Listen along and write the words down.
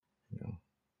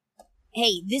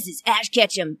Hey, this is Ash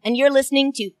Ketchum, and you're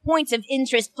listening to Points of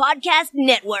Interest Podcast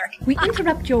Network. We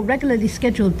interrupt your regularly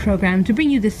scheduled program to bring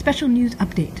you this special news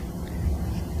update.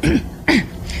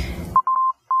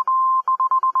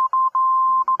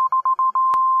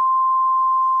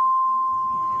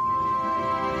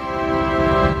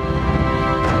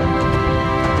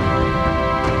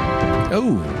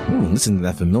 Listen to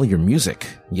that familiar music.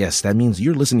 Yes, that means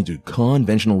you're listening to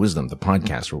Conventional Wisdom, the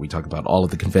podcast where we talk about all of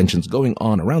the conventions going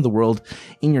on around the world,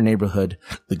 in your neighborhood,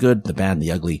 the good, the bad,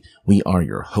 the ugly. We are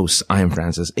your hosts. I am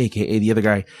Francis, aka the other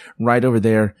guy. Right over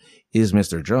there is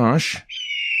Mr. Josh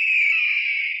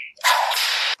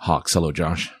Hawks. Hello,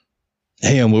 Josh.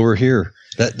 Hey, I'm over here.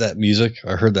 That music,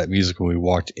 I heard that music when we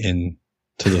walked in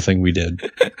to the thing we did.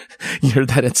 You heard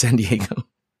that at San Diego?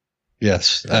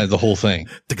 Yes, the whole thing.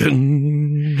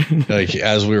 Like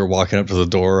as we were walking up to the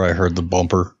door, I heard the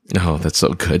bumper. Oh, that's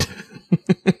so good.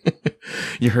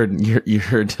 You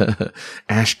heard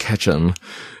Ash Ketchum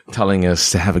telling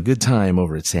us to have a good time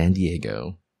over at San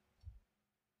Diego.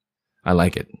 I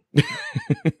like it.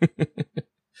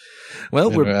 Well,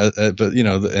 but you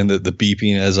know, the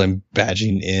beeping as I'm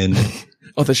badging in.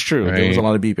 Oh, that's true. Right? There was a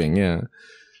lot of beeping. Yeah,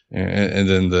 and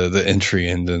then the entry,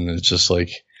 and then it's just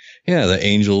like. Yeah, the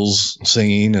angels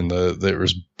singing and there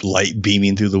was light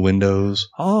beaming through the windows.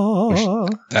 Oh,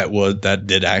 that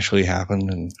did actually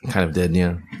happen, and kind of did,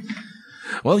 yeah.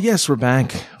 Well, yes, we're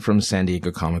back from San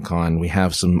Diego Comic-Con. We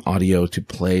have some audio to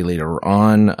play later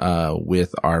on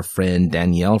with our friend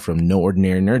Danielle from No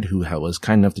Ordinary Nerd, who was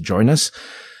kind enough to join us.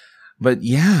 But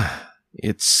yeah,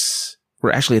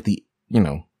 we're actually at the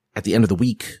end of the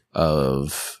week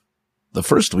of the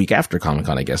first week after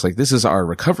Comic-Con, I guess. Like this is our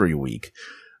recovery week.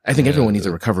 I think everyone needs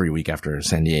a recovery week after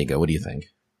San Diego. What do you think?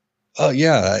 Oh,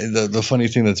 yeah. The funny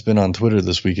thing that's been on Twitter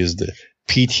this week is the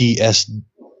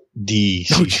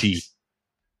PTSDCC.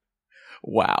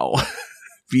 Wow.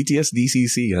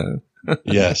 PTSDCC, huh?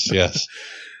 Yes.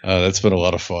 That's been a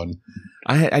lot of fun.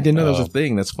 I didn't know that was a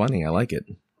thing. That's funny. I like it.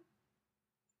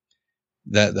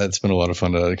 That's been a lot of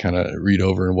fun to kind of read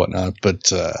over and whatnot.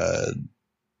 But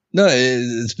no,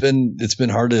 it's been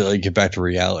hard to like get back to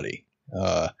reality.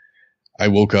 I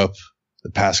woke up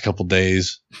the past couple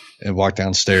days and walked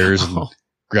downstairs and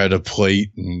grabbed a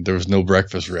plate and there was no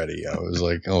breakfast ready. I was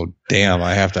like, oh, damn,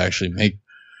 I have to actually make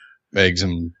eggs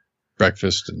and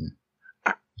breakfast and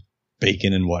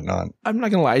bacon and whatnot. I'm not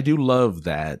going to lie. I do love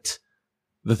that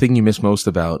the thing you miss most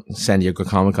about San Diego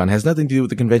Comic-Con has nothing to do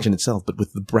with the convention itself, but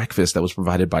with the breakfast that was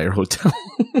provided by your hotel.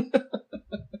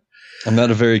 I'm not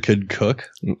a very good cook.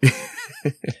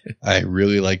 I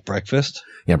really like breakfast.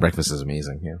 Yeah, breakfast is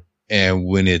amazing. Yeah. And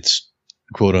when it's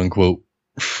quote unquote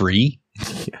free,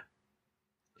 yeah.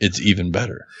 It's even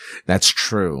better. That's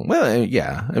true. Well,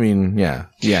 yeah. I mean, yeah.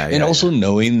 And also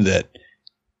knowing that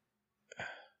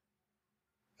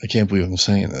I can't believe I'm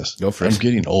saying this. Go for it. I'm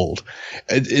getting old.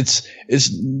 It's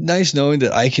nice knowing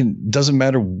that doesn't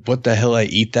matter what the hell I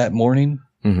eat that morning.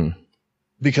 Mm-hmm.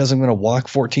 Because I'm going to walk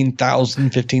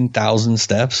 14,000, 15,000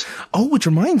 steps. Oh, which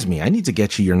reminds me, I need to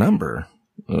get you your number.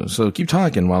 So keep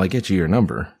talking while I get you your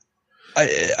number.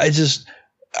 I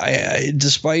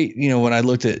despite, when I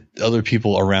looked at other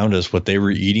people around us, what they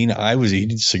were eating, I was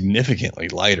eating significantly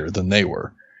lighter than they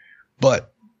were.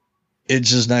 But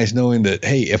it's just nice knowing that,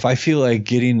 hey, if I feel like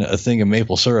getting a thing of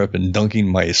maple syrup and dunking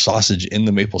my sausage in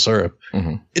the maple syrup,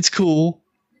 It's cool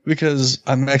because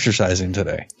I'm exercising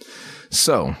today.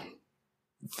 So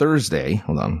Thursday,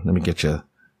 hold on, let me get you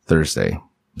Thursday.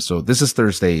 So this is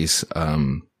Thursday's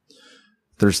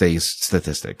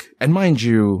statistic. And mind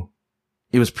you,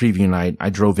 it was preview night. I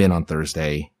drove in on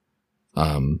Thursday.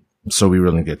 So we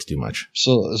really didn't get to do much.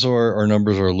 So our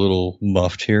numbers are a little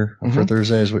muffed here for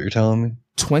Thursday is what you're telling me?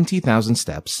 20,000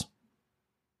 steps,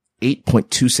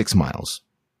 8.26 miles.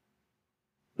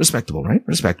 Respectable, right?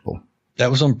 Respectable.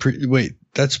 That was on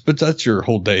that's your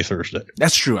whole day Thursday.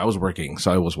 That's true. I was working,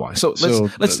 so I was why. So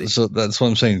let's see. So that's what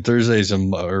I'm saying. Thursday's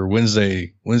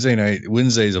Wednesday night.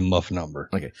 Wednesday's a muff number.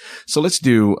 Okay. So let's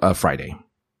do Friday.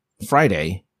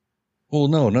 Well,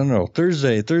 no.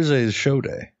 Thursday is show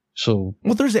day. So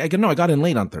Thursday. I got in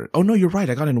late on Thursday. Oh no, you're right.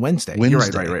 I got in Wednesday. You're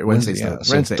right. Wednesday. Yeah.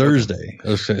 So Thursday.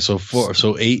 Okay.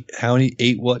 So 8. How many?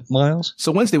 8 what miles?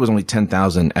 So Wednesday was only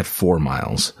 10,000 at 4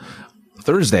 miles.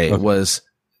 Thursday was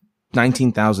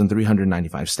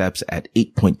 19,395 steps at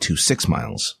 8.26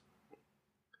 miles.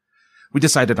 We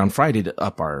decided on Friday to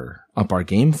up our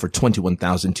game for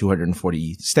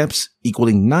 21,240 steps,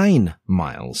 equaling 9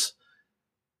 miles.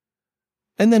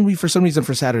 And then for some reason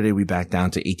for Saturday, we backed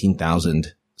down to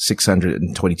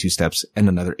 18,622 steps and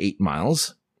another 8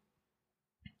 miles.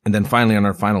 And then finally on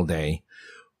our final day,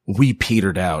 we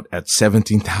petered out at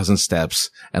 17,000 steps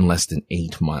and less than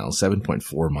 8 miles,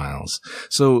 7.4 miles.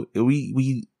 So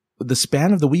the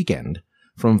span of the weekend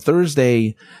from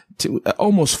Thursday to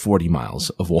almost 40 miles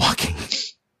of walking.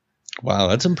 Wow,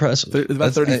 that's impressive.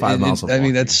 About 35 miles of walking. I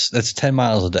mean, that's 10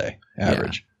 miles a day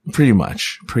average. Yeah, pretty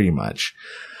much.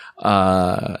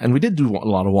 And we did do a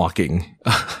lot of walking.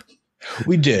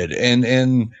 We did.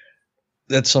 And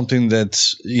that's something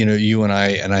that's, you and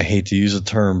I hate to use the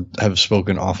term, have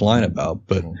spoken offline about,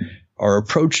 but our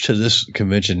approach to this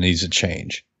convention needs to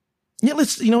change. Yeah,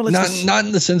 let's not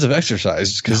in the sense of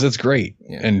exercise, because that's great.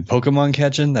 Yeah. And Pokemon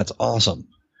catching, that's awesome.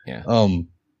 Yeah.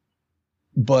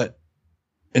 But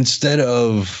instead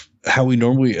of how we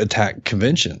normally attack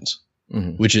conventions,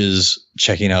 which is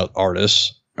checking out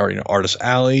artists or, Artist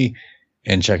Alley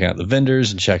and checking out the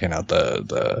vendors and checking out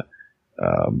the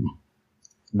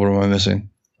what am I missing?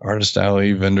 Artist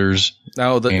Alley, vendors.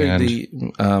 Oh,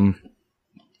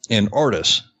 and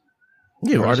artists.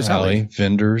 Yeah, Artist Alley,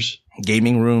 vendors,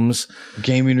 gaming rooms.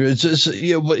 It's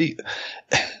but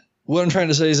what I'm trying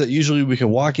to say is that usually we can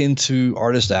walk into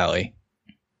Artist Alley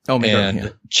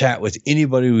and chat with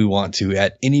anybody we want to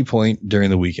at any point during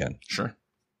the weekend. Sure.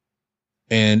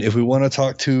 And if we want to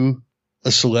talk to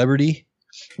a celebrity,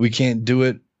 we can't do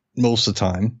it most of the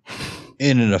time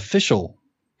in an official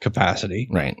capacity.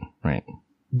 Right.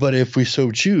 But if we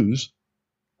so choose,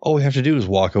 all we have to do is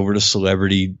walk over to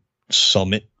Celebrity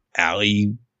Summit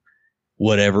Alley,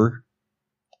 whatever,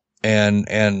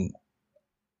 and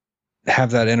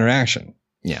have that interaction.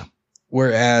 Yeah.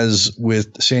 Whereas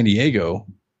with San Diego,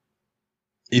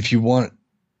 if you want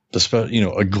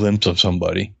a glimpse of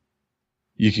somebody,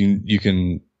 you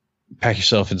can pack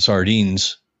yourself in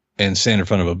sardines and stand in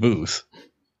front of a booth,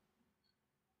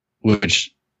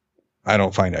 which I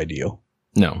don't find ideal.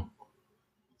 No.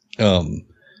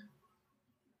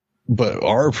 But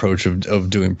our approach of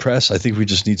doing press, I think we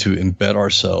just need to embed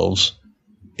ourselves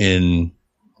in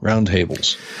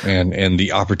roundtables and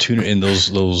the opportunity in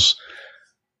those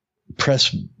press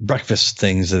breakfast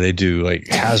things that they do, like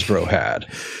Hasbro had.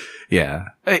 Yeah.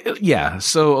 Yeah.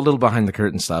 So a little behind the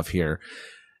curtain stuff here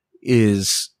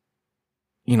is,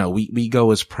 we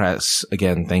go as press,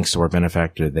 again, thanks to our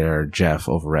benefactor there, Jeff,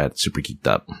 over at Super Geeked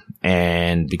Up.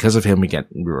 And because of him, we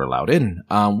were allowed in.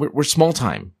 We're small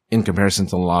time in comparison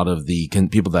to a lot of the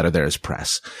people that are there as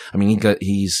press. I mean,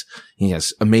 he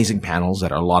has amazing panels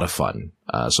that are a lot of fun.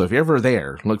 So if you're ever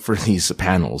there, look for these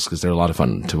panels because they're a lot of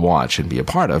fun to watch and be a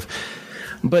part of.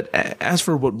 But as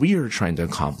for what we are trying to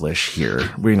accomplish here,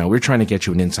 we're trying to get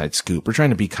you an inside scoop. We're trying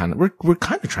to be we're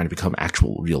kind of trying to become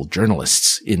actual real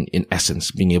journalists in essence,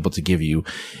 being able to give you,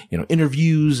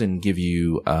 interviews and give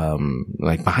you,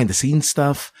 like behind the scenes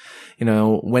stuff.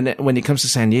 When it comes to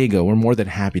San Diego, we're more than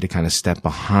happy to kind of step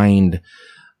behind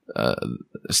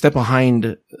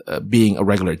being a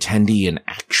regular attendee and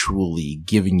actually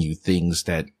giving you things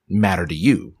that matter to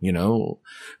you,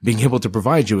 being able to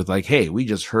provide you with like, hey, we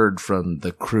just heard from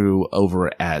the crew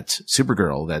over at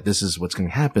Supergirl that this is what's going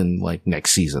to happen like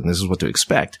next season. This is what to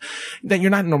expect that you're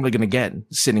not normally going to get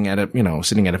sitting at a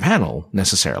panel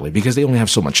necessarily because they only have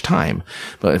so much time.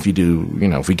 But if you do,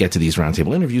 if we get to these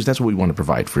roundtable interviews, that's what we want to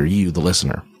provide for you, the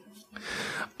listener.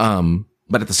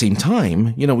 But at the same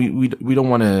time, we don't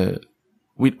want to,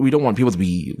 we don't want people to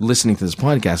be listening to this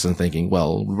podcast and thinking,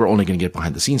 well, we're only going to get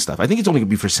behind the scenes stuff. I think it's only going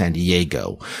to be for San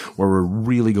Diego where we're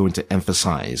really going to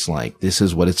emphasize like, this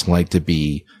is what it's like to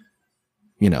be,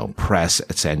 press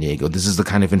at San Diego. This is the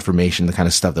kind of information, the kind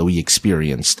of stuff that we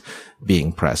experienced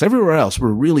being press. Everywhere else,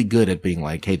 we're really good at being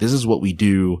like, hey, this is what we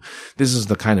do. This is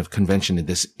the kind of convention that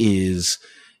this is,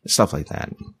 stuff like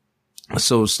that.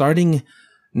 So starting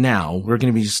now, we're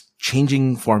going to be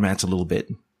changing formats a little bit,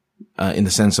 in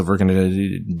the sense of we're going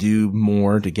to do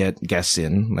more to get guests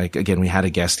in. Like, again, we had a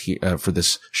guest here, for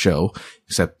this show,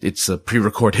 except it's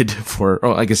pre-recorded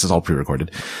I guess it's all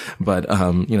pre-recorded. But,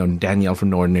 Danielle from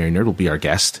No Ordinary Nerd will be our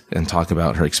guest and talk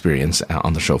about her experience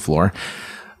on the show floor.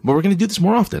 But we're going to do this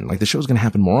more often. Like, the show's going to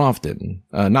happen more often.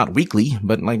 Not weekly,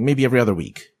 but like maybe every other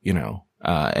week,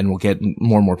 and we'll get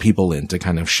more and more people in to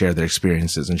kind of share their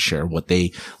experiences and share what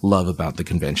they love about the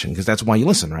convention. Because that's why you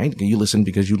listen, right? You listen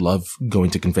because you love going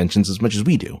to conventions as much as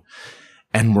we do.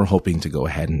 And we're hoping to go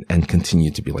ahead and continue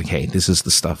to be like, hey, this is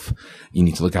the stuff you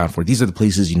need to look out for. These are the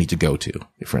places you need to go to,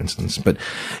 for instance. But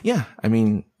yeah, I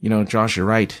mean, Josh, you're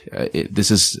right. This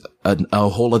is a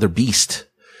whole other beast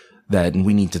that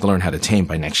we need to learn how to tame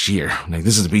by next year. Like,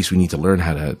 this is a beast we need to learn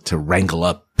how to wrangle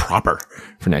up proper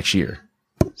for next year.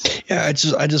 Yeah, I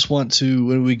just want to,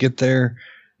 when we get there,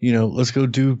 let's go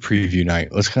do preview night.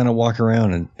 Let's kind of walk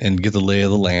around and get the lay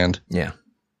of the land. Yeah.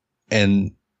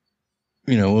 And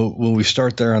when we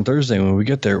start there on Thursday, when we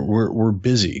get there, we're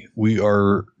busy. We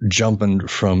are jumping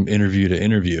from interview to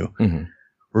interview. Mm-hmm.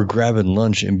 We're grabbing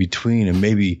lunch in between, and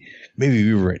maybe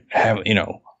we were having,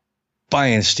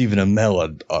 buying Stephen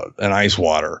Amell an ice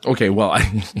water. Okay, well,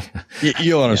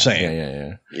 you know what I'm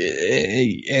saying?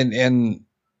 Yeah. And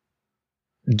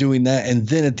doing that, and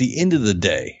then at the end of the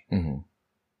day, Mm-hmm.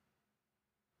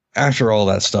 after all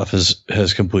that stuff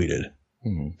has completed,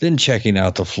 Mm-hmm. then checking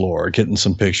out the floor, getting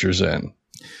some pictures in.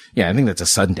 Yeah, I think that's a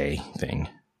Sunday thing.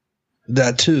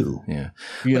 That too. Yeah.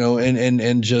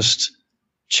 And just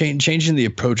changing the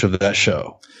approach of that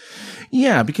show.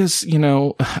 Yeah, because,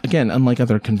 again, unlike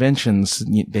other conventions,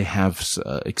 they have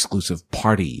exclusive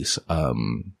parties.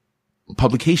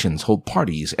 Publications hold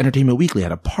parties. Entertainment Weekly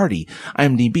had a party.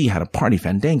 IMDb had a party.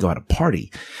 Fandango had a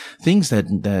party. Things that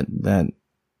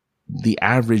the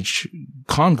average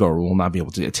congoer will not be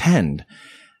able to attend.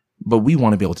 But we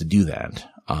want to be able to do that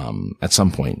at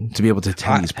some point, to be able to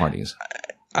attend these parties.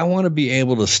 I want to be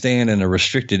able to stand in a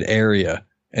restricted area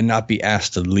and not be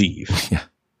asked to leave. Yeah.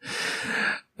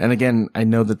 And again, I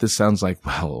know that this sounds like,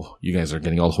 well, you guys are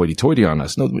getting all hoity-toity on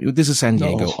us. No, this is San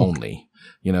Diego only.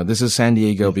 This is San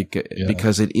Diego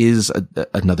because it is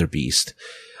another beast.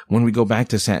 When we go back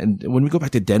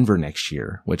to Denver next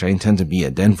year, which I intend to be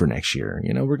at Denver next year,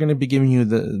 we're going to be giving you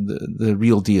the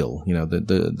real deal,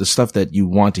 the stuff that you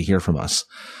want to hear from us,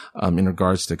 in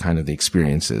regards to kind of the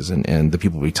experiences and the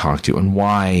people we talked to and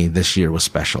why this year was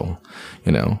special,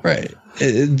 Right.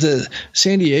 The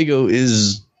San Diego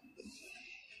is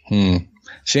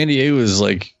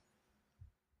like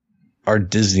our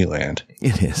Disneyland.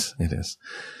 It is.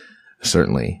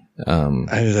 Certainly.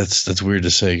 That's weird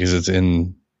to say because it's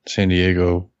in San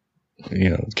Diego,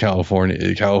 California.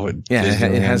 Yeah,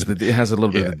 it has a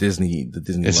little bit of the Disney.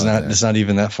 It's not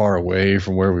even that far away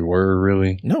from where we were,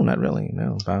 really. No, not really.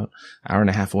 No, about an hour and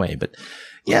a half away. But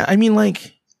yeah, I mean,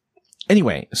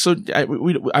 anyway. So I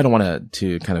don't want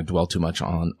to kind of dwell too much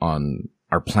on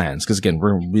our plans because again,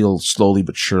 we'll slowly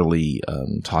but surely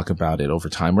talk about it over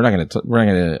time. We're not going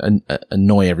to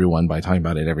annoy everyone by talking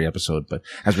about it every episode, but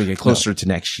as we get closer to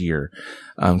next year,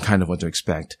 kind of what to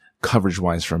expect coverage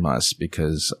wise from us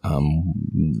because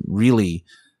really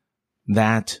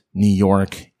that New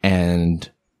York and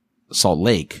Salt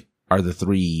Lake are the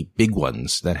three big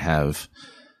ones that have,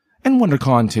 and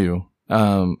WonderCon too,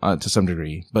 to some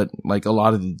degree, but like a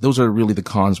lot of those are really the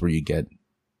cons where you get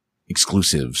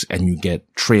exclusives and you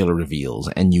get trailer reveals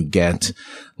and you get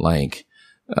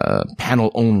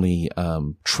panel only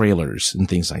trailers and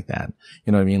things like that.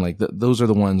 You know what I mean? Like those are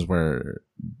the ones where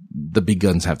the big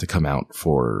guns have to come out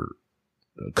for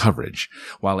coverage.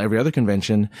 While every other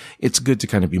convention, it's good to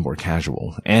kind of be more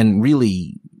casual. And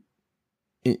really,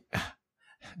 this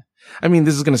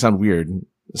is going to sound weird.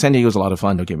 San Diego's a lot of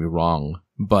fun, don't get me wrong,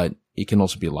 but it can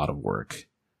also be a lot of work.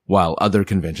 While other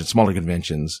conventions, smaller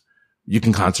conventions, you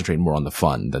can concentrate more on the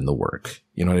fun than the work.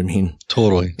 You know what I mean?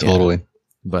 Totally. Yeah.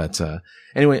 But,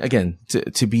 anyway, again,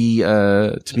 to be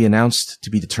announced, to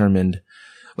be determined.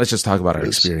 Let's just talk about our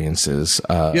experiences.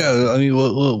 What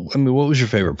was your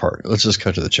favorite part? Let's just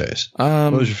cut to the chase.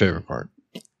 What was your favorite part?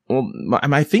 Well,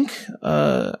 I think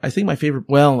my favorite,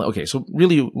 okay. So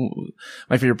really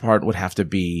my favorite part would have to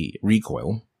be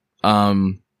Recoil.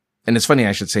 And it's funny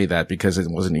I should say that because it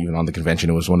wasn't even on the convention.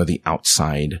 It was one of the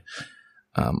outside,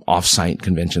 off-site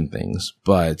convention things.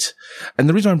 And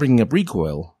the reason I'm bringing up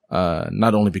Recoil,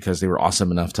 not only because they were awesome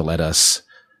enough to let us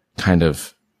kind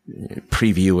of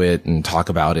preview it and talk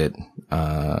about it.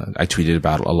 I tweeted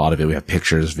about a lot of it. We have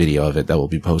pictures, video of it that we'll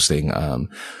be posting.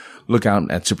 Look out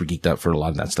at Super Geeked Up for a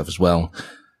lot of that stuff as well.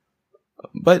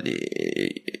 But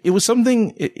it was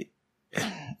something,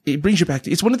 it brings you back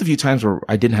to, it's one of the few times where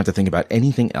I didn't have to think about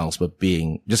anything else but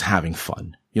just having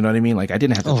fun. You know what I mean? Like I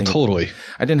didn't have to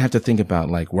I didn't have to think about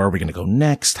where are we going to go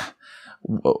next?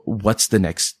 What's the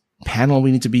next panel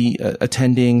we need to be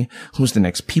attending? Who's the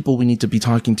next people we need to be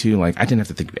talking to? I didn't have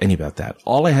to think any about that.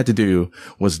 All I had to do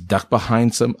was duck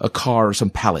behind a car or some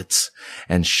pallets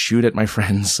and shoot at my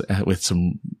friends with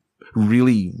some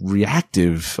really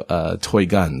reactive toy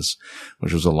guns,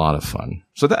 which was a lot of fun.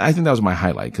 So I think that was my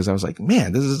highlight because I was like,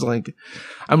 man, this is I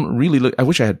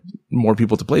wish I had more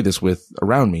people to play this with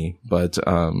around me, but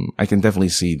I can definitely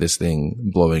see this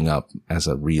thing blowing up as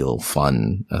a real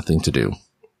fun thing to do.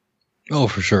 Oh,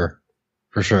 for sure.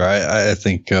 I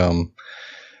think, and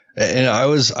I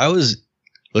was,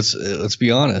 let's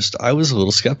be honest. I was a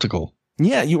little skeptical.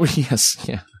 Yeah, you were. Yes.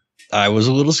 Yeah. I was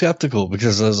a little skeptical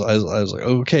because I was like,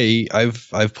 okay,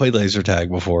 I've played laser tag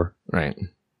before. Right.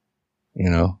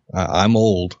 I'm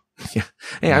old. Yeah.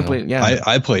 Hey, I played, yeah.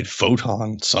 I played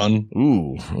Photon, son.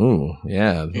 Ooh,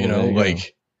 yeah.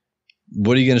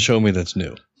 what are you going to show me that's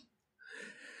new?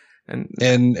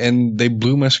 And they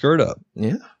blew my skirt up.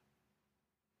 Yeah.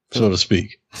 So to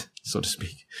speak.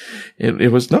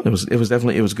 It was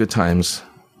definitely good times.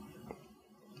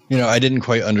 You know, I didn't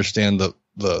quite understand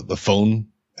the phone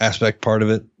aspect part of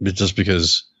it, but just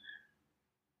because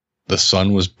the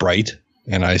sun was bright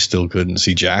and I still couldn't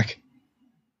see Jack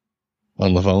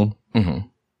on the phone. Mm-hmm.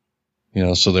 You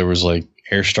know, so there was like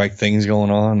airstrike things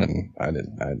going on, and I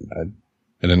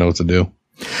didn't know what to do.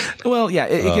 Well, yeah,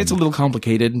 it gets a little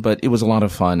complicated, but it was a lot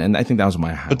of fun, and I think that was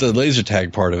my house. But the laser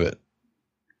tag part of it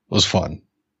was fun.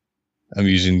 I'm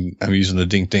using the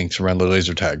dink dinks around the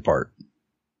laser tag part.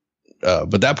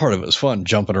 But that part of it was fun,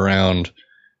 jumping around,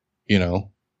 you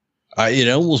know. It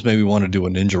almost made me want to do a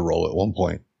ninja roll at one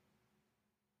point.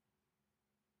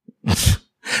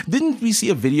 Didn't we see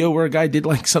a video where a guy did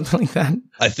like something like that?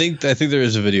 I think there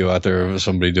is a video out there of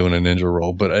somebody doing a ninja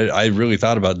roll, but I really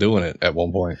thought about doing it at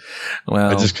one point.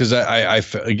 Well, just because I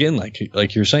again,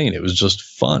 like you're saying, it was just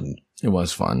fun. It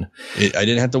was fun. I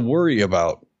didn't have to worry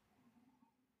about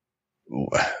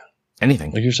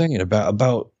anything. Like you're saying,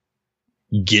 about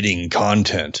getting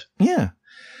content. Yeah.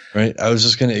 Right. I was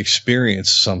just going to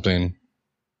experience something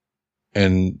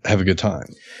and have a good time.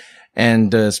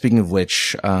 And speaking of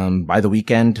which, by the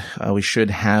weekend, we should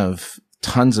have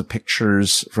tons of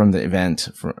pictures from the event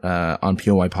on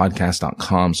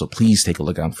poypodcast.com. So please take a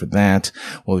look out for that.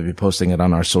 We'll be posting it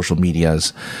on our social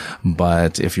medias.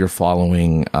 But if you're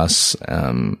following us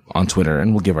on Twitter,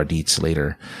 and we'll give our deets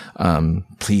later,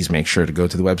 please make sure to go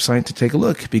to the website to take a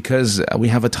look, because we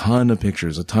have a ton of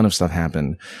pictures, a ton of stuff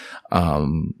happened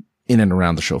in and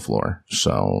around the show floor.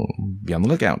 So be on the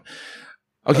lookout.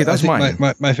 Okay, that's mine.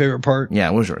 My favorite part.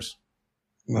 Yeah, what was yours?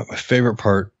 My favorite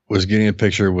part was getting a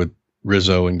picture with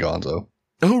Rizzo and Gonzo.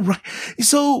 Oh, right.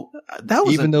 So that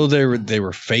was though they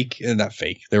were fake, and not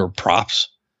fake, they were props.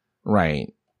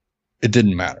 Right. It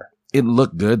didn't matter. It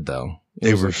looked good though.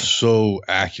 They were so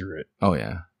accurate. Oh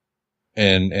yeah.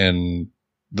 And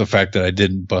the fact that I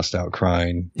didn't bust out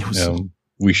crying,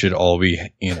 we should all be,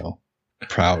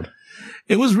 proud.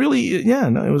 It was really,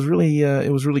 it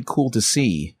was really cool to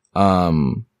see.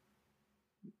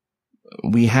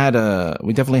 We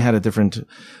definitely had a different,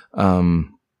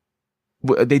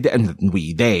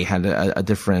 they had a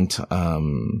different,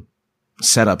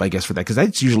 setup, I guess, for that. Cause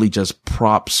that's usually just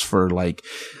props for like,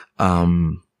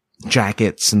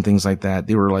 jackets and things like that.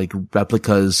 They were like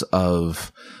replicas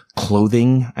of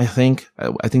clothing, I think.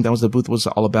 I think that was the booth was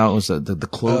all about, was the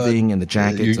clothing and the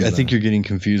jackets. I think you're getting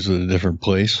confused with a different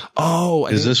place. Oh,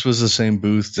 because this was the same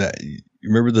booth that,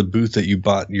 remember the booth that you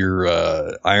bought your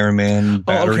Iron Man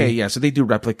battery? Oh, okay, yeah. So they do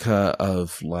replica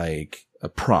of like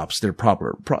props. They're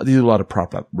they do a lot of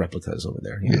prop replicas over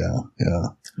there. Yeah.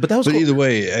 But that was cool. Either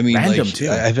way, I mean, random too.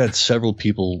 I've had several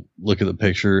people look at the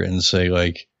picture and say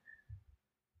like,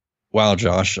 wow,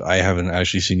 Josh, I haven't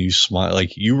actually seen you smile.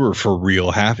 Like, you were for real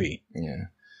happy. Yeah.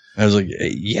 I was like,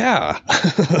 yeah.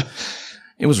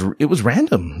 It was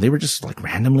random. They were just like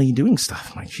randomly doing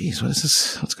stuff. I'm like, geez, what is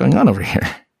this? What's going on over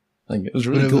here? Like, it was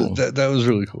really cool. That was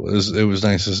really cool. It was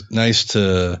nice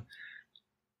to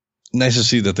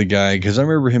see that the guy, because I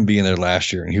remember him being there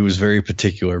last year and he was very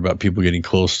particular about people getting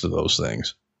close to those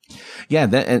things. Yeah.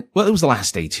 It was the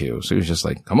last day too. So he was just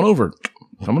like, come on over.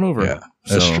 Yeah,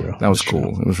 that's true. That was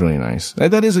cool. It was really nice.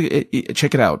 That is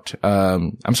check it out.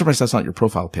 I'm surprised that's not your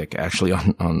profile pic actually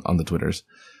on the Twitters.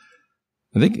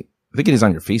 I think it is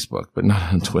on your Facebook, but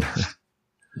not on Twitter.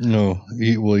 No.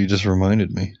 You just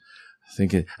reminded me.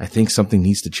 I think something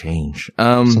needs to change.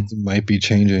 Something might be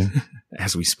changing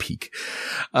as we speak.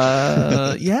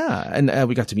 Yeah. And,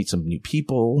 we got to meet some new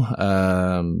people.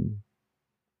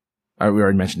 We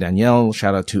already mentioned Danielle.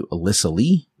 Shout out to Alyssa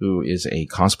Lee, who is a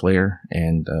cosplayer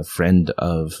and a friend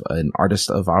of an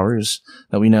artist of ours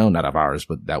that we know, not of ours,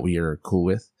 but that we are cool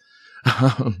with.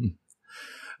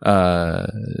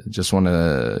 Just want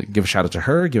to give a shout out to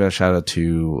her, give a shout out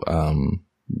to,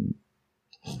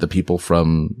 the people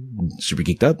from Super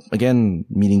Geeked Up. Again,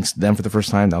 meeting them for the first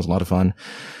time. That was a lot of fun.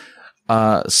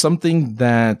 Something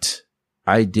that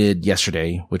I did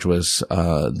yesterday, which was,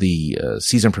 the,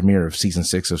 season premiere of season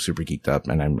 6 of Super Geeked Up.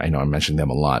 And I know I mentioned them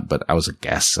a lot, but I was a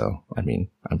guest. So, I mean,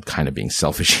 I'm kind of being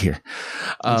selfish here.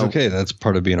 It's okay. That's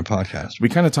part of being a podcast. We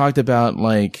kind of talked about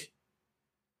like,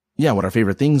 what our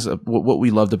favorite things, what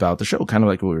we loved about the show, kind of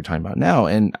like what we were talking about now.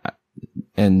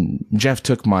 And Jeff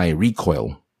took my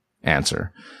recoil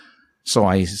answer. So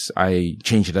I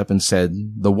changed it up and said,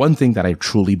 the one thing that I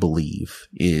truly believe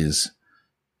is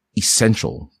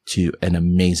essential to an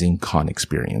amazing con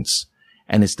experience,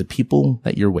 and it's the people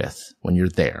that you're with when you're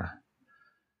there.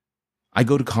 I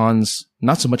go to cons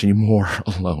not so much anymore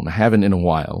alone. I haven't in a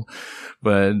while,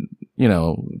 but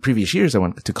previous years I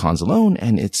went to cons alone,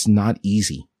 and it's not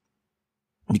easy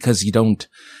because you don't,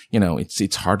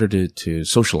 it's harder to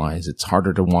socialize. It's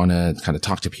harder to want to kind of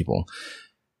talk to people.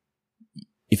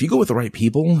 If you go with the right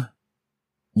people,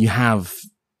 you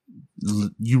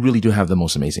really do have the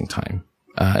most amazing time.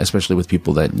 Especially with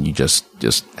people that you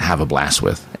just have a blast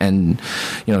with. And,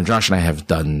 Josh and I have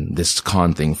done this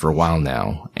con thing for a while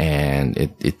now, and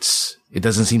it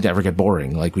doesn't seem to ever get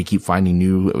boring. Like, we keep finding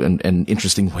new and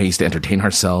interesting ways to entertain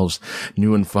ourselves,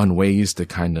 new and fun ways to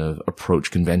kind of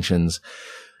approach conventions.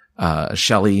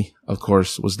 Shelly, of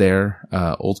course, was there,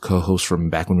 old co-host from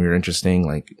back when we were interesting.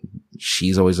 Like,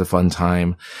 she's always a fun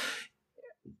time.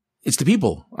 It's the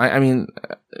people. I mean,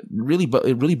 really, but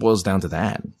it really boils down to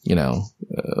that.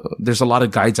 There's a lot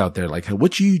of guides out there. Like,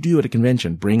 what you do at a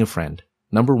convention, bring a friend.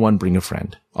 Number one, bring a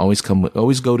friend. Always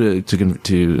go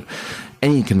to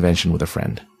any convention with a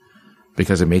friend,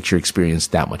 because it makes your experience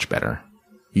that much better.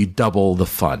 You double the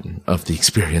fun of the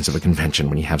experience of a convention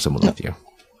when you have someone with you.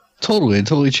 Totally. It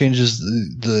totally changes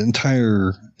the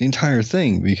entire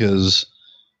thing, because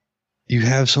you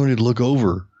have somebody to look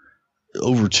over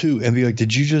to and be like,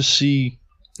 did you just see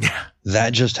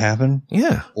that just happen?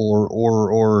 Yeah.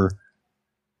 Or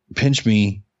pinch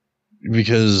me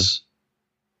because,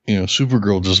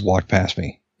 Supergirl just walked past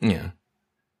me. Yeah.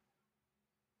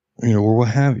 Or what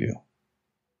have you.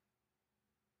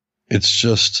 It's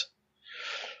just,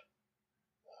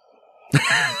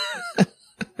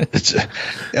 it's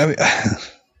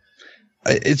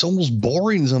almost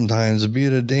boring sometimes to be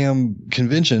at a damn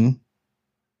convention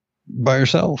by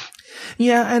yourself.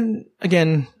 Yeah, and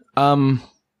again,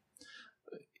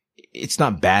 it's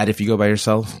not bad if you go by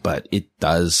yourself, but it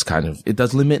does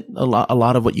limit a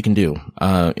lot of what you can do,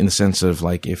 in the sense of,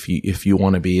 like, if you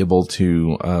want to be able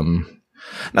to,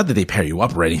 not that they pair you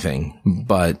up or anything,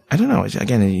 but I don't know.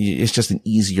 Again, it's just an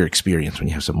easier experience when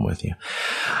you have someone with you.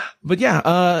 But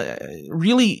yeah,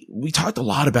 really, we talked a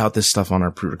lot about this stuff on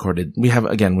our pre-recorded. We have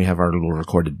our little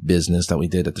recorded business that we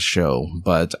did at the show,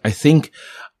 but I think,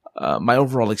 my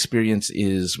overall experience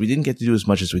is we didn't get to do as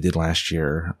much as we did last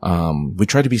year. We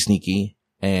tried to be sneaky,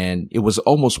 and it was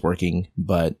almost working,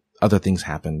 but other things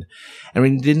happened, and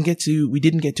we didn't get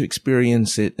to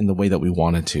experience it in the way that we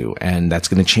wanted to. And that's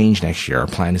going to change next year. Our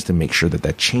plan is to make sure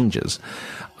that changes,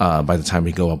 by the time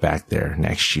we go back there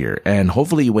next year. And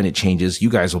hopefully when it changes, you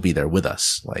guys will be there with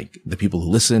us. Like, the people who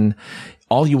listen,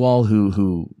 all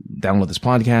who download this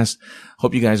podcast,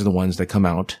 hope you guys are the ones that come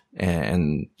out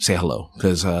and say hello.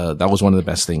 Cause, that was one of the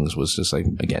best things, was just, like,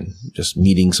 again, just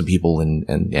meeting some people and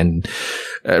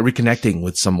reconnecting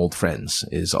with some old friends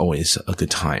is always a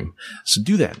good time. So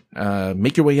do that.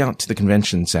 Make your way out to the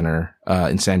convention center,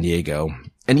 in San Diego.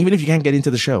 And even if you can't get into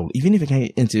the show, even if you can't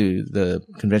get into the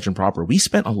convention proper, we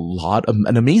spent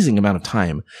an amazing amount of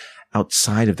time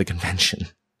outside of the convention.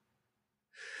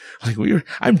 Like,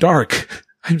 I'm dark.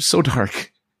 I'm so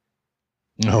dark.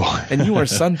 No. And you are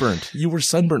sunburnt. You were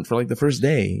sunburnt for, like, the first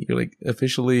day. You're, like,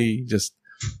 officially just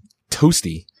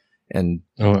toasty. And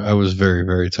I was very,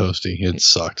 very toasty. It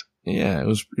sucked. Yeah, it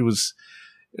was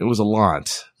a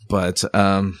lot. But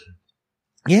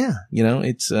yeah,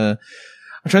 it's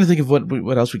I'm trying to think of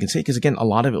what else we can say, because again, a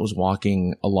lot of it was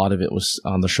walking, a lot of it was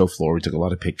on the show floor. We took a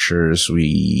lot of pictures.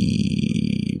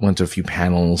 We went to a few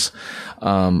panels,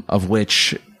 of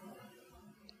which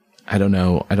I don't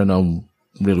know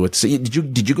really what to say.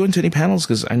 Did you go into any panels?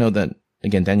 Because I know that,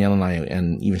 again, Danielle and I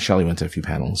and even Shelly went to a few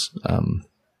panels.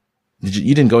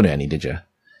 You didn't go to any, did you?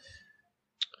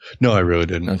 No, I really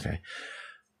didn't. Okay.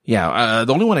 Yeah,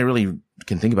 the only one I really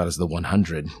can think about is the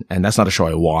 100, and that's not a show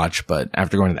I watch, but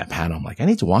after going to that panel, I'm like, I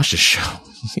need to watch this show.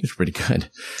 It's pretty good.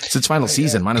 It's its final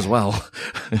season, might as well.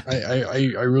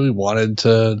 I really wanted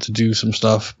to do some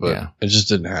stuff, but it just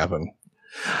didn't happen.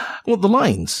 Well, the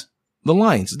lines.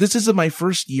 This isn't my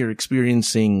first year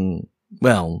experiencing,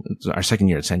 well, it's our second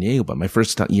year at San Diego, but my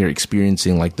first year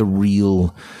experiencing, like, the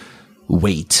real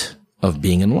weight of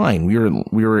being in line. We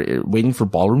were waiting for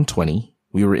Ballroom 20.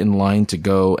 We were in line to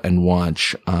go and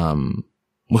watch,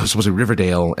 was it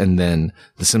Riverdale and then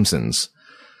The Simpsons.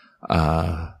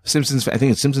 Simpsons, I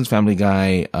think it's Simpsons, Family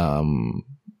Guy,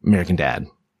 American Dad.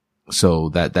 So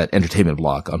that entertainment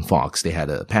block on Fox, they had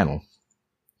a panel.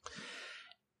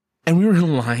 And we were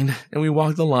in line, and we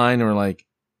walked the line, and we're like,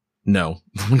 no,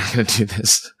 we're not going to do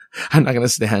this. I'm not going to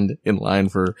stand in line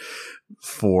for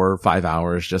 4 or 5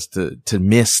 hours just to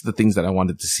miss the things that I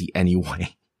wanted to see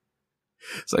anyway.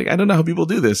 It's like, I don't know how people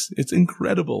do this. It's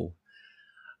incredible.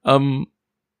 Would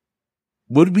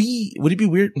it be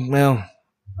weird? Well,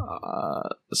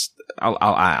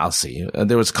 I'll see.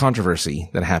 There was controversy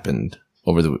that happened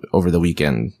over the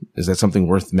weekend. Is that something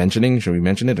worth mentioning? Should we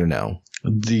mention it or no?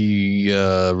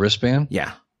 The wristband?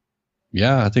 Yeah.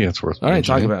 Yeah, I think it's worth All right,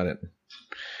 talk mentioning. about it.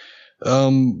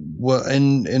 Well,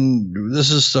 and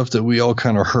this is stuff that we all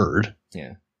kind of heard.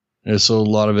 Yeah. And so a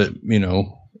lot of it,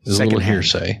 is a little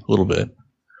hearsay, a little bit.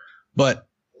 But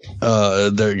I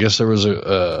guess there was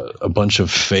a bunch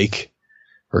of fake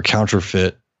or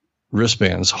counterfeit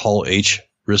wristbands, Hall H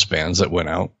wristbands that went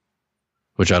out,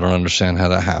 which I don't understand how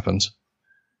that happens.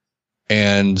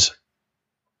 And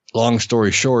long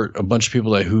story short, a bunch of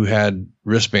people who had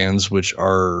wristbands, which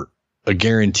are a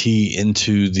guarantee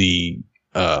into the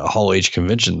Hall H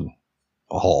convention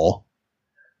hall,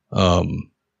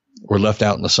 were left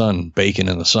out in the sun, baking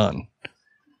in the sun.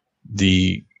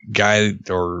 The guy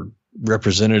or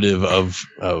representative of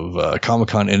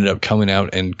Comic-Con ended up coming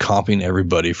out and comping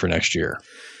everybody for next year.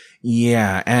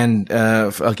 Yeah. And,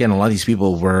 again, a lot of these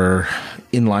people were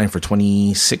in line for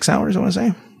 26 hours, I want to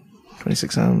say.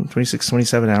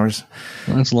 27 hours.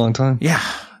 Well, that's a long time. Yeah.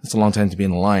 It's a long time to be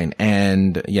in the line.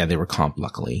 And yeah, they were comped,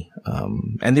 luckily.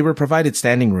 And they were provided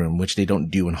standing room, which they don't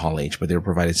do in Hall H, but they were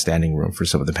provided standing room for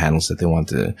some of the panels that they want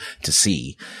to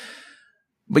see.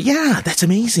 But yeah, that's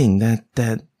amazing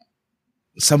that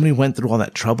somebody went through all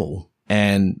that trouble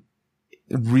and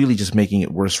really just making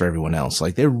it worse for everyone else.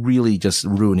 Like, they're really just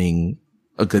ruining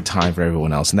a good time for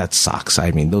everyone else. And that sucks.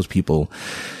 I mean, those people,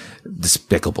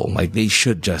 despicable. Like, they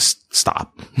should just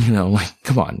stop, like,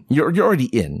 come on, you're already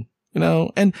in,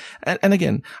 and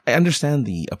again, I understand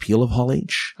the appeal of Hall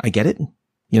H. I get it.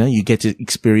 You get to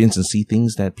experience and see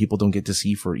things that people don't get to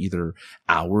see for either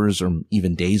hours or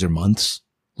even days or months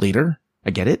later. I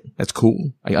get it. That's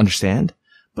cool. I understand.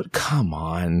 But come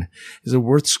on, is it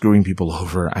worth screwing people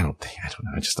over? I don't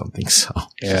know. I just don't think so.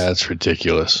 Yeah, it's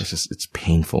ridiculous. It's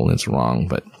painful and it's wrong,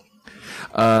 but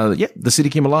yeah, the city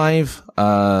came alive.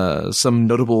 Some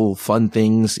notable fun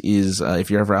things is, if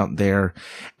you're ever out there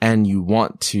and you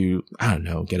want to,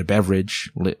 get a beverage,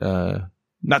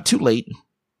 not too late,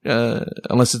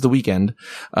 unless it's the weekend,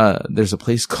 there's a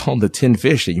place called the Tin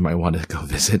Fish that you might want to go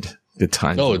visit. Good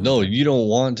time. Oh, no, you don't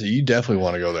want to. You definitely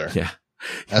want to go there. Yeah.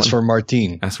 Ask for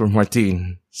Martine. Ask for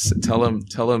Martine. Tell him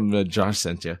Josh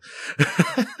sent you.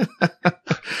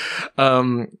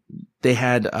 They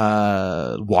had,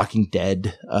 Walking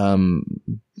Dead,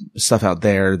 stuff out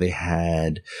there. They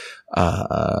had,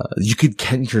 you could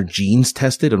get your genes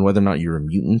tested on whether or not you're a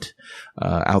mutant,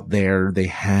 out there. They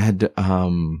had,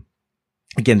 again,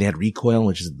 they had Recoil,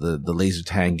 which is the laser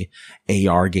tag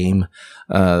AR game,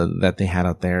 that they had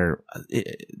out there.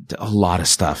 A lot of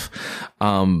stuff.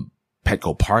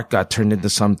 Petco Park got turned into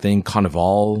something.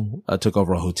 Carnival took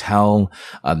over a hotel.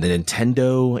 The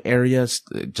Nintendo area,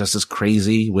 just as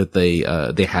crazy with they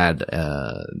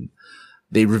didn't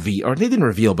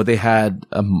reveal, but they had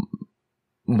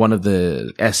one of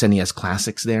the SNES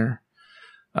classics there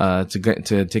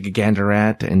to take a gander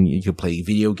at, and you could play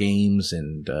video games.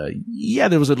 And yeah,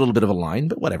 there was a little bit of a line,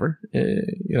 but whatever.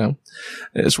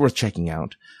 It's worth checking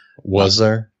out. Was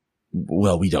there?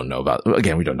 Well, we don't know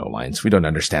we don't know lines. We don't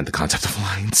understand the concept of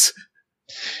lines.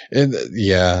 And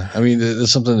yeah, I mean,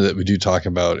 there's something that we do talk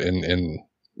about in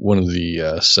one of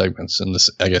the segments in this,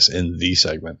 I guess, in the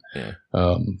segment. Yeah.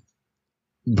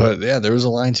 But yeah, there was a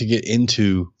line to get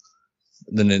into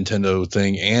the Nintendo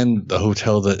thing and the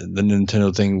hotel that the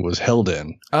Nintendo thing was held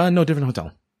in. No, different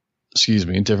hotel. Excuse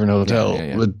me, different hotel.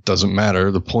 Yeah. It doesn't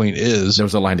matter. The point is, there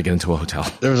was a line to get into a hotel.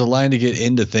 There was a line to get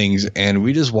into things, and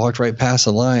we just walked right past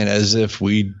the line as if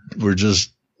we were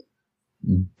just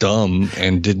dumb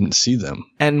and didn't see them.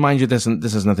 And mind you, this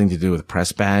has nothing to do with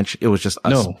press badge. It was just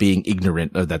us being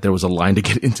ignorant of that there was a line to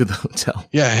get into the hotel.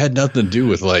 Yeah, it had nothing to do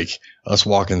with like us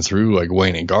walking through like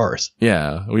Wayne and Garth.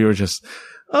 Yeah, we were just,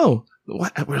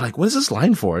 we're like, what is this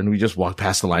line for? And we just walked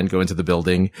past the line, go into the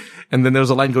building, and then there was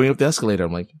a line going up the escalator.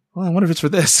 I'm like, well, I wonder if it's for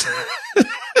this. And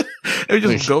we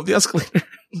just go up the escalator.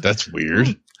 That's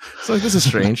weird. So like, this is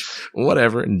strange.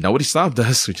 Whatever. Nobody stopped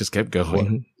us. We just kept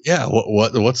going.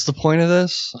 What's the point of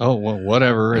this? Oh, well,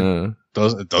 whatever.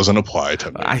 It doesn't apply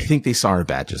to me. I think they saw our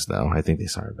badges, though.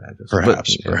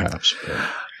 Perhaps.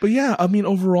 But yeah, I mean,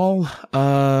 overall,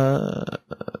 a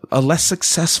less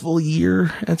successful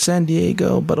year at San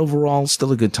Diego, but overall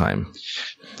still a good time.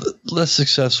 Less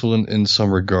successful in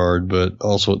some regard, but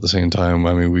also at the same time,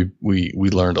 I mean, we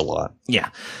learned a lot. Yeah,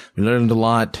 we learned a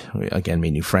lot. We, again,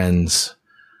 made new friends.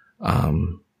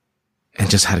 and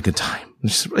just had a good time.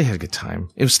 Just really had a good time.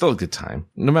 It was still a good time.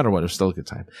 No matter what, it was still a good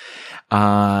time.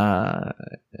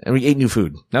 And we ate new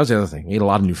food. That was the other thing. We ate a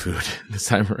lot of new food this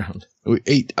time around. I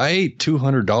ate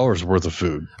 $200 worth of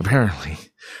food. Apparently.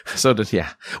 So did,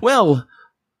 yeah. Well,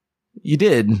 you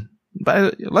did,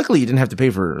 but luckily you didn't have to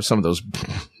pay for some of those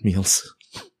meals.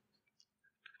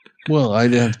 Well, I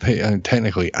didn't have to pay.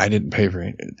 Technically, I didn't pay for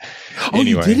it. Oh,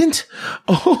 anyway. You didn't?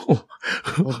 Oh.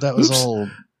 Well, that was all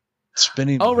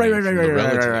spinning. Oh, right.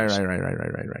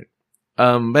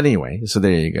 But anyway, so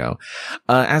there you go.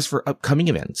 As for upcoming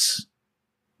events,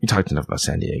 we talked enough about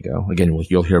San Diego. Again,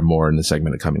 you'll hear more in the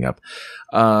segment coming up.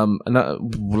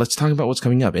 Let's talk about what's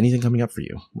coming up. Anything coming up for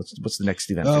you? What's the next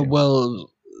event?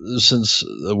 Well, since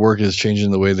the work is changing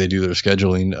the way they do their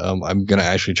scheduling, I'm going to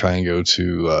actually try and go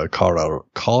to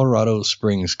Colorado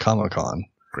Springs Comic-Con.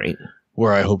 Great.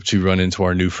 Where I hope to run into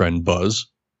our new friend Buzz.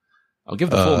 I'll give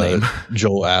the full name.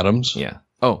 Joel Adams. Yeah.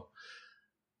 Oh.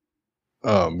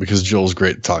 Because Joel's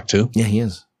great to talk to. Yeah, he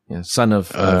is. Yeah, son of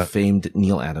famed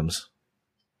Neil Adams.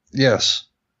 Yes.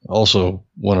 Also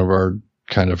one of our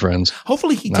kind of friends.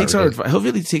 Hopefully he takes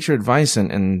your advice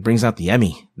and brings out the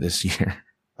Emmy this year.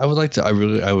 I would like to. I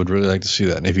would really like to see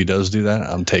that. And if he does do that,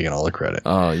 I'm taking all the credit.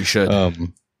 Oh, you should. Yeah.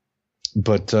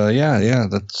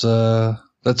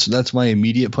 That's my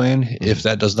immediate plan. Mm-hmm. If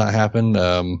that does not happen,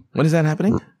 when is that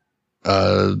happening?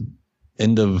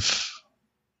 End of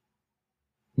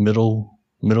middle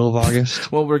of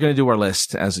August. Well, we're going to do our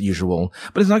list as usual,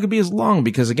 but it's not going to be as long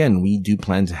because again, we do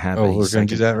plan to have. We're going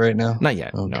to do that right now. Not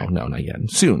yet. Okay. No, not yet.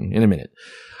 Soon, in a minute.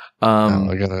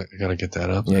 I gotta get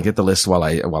that up. Yeah, get the list while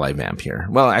I vamp here.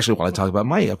 Well, actually, while I talk about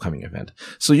my upcoming event.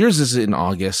 So yours is in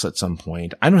August at some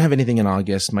point. I don't have anything in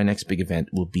August. My next big event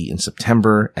will be in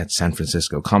September at San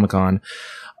Francisco Comic-Con,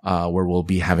 where we'll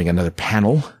be having another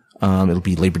panel. It'll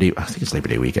be Labor Day. I think it's Labor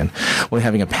Day weekend. We'll be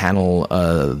having a panel,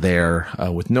 there,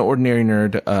 with No Ordinary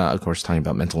Nerd, of course, talking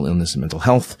about mental illness and mental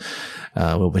health.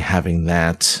 We'll be having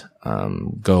that,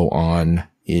 go on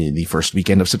in the first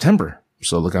weekend of September.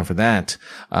 So look out for that.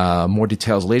 More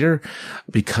details later,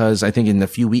 because I think in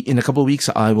a couple of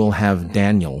weeks, I will have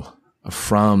Daniel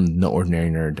from No Ordinary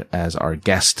Nerd as our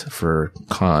guest for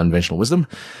Conventional Wisdom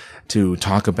to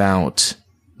talk about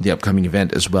the upcoming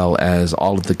event as well as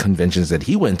all of the conventions that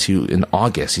he went to in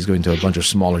August. He's going to a bunch of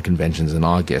smaller conventions in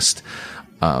August.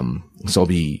 So it'll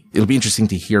be interesting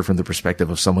to hear from the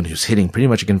perspective of someone who's hitting pretty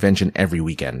much a convention every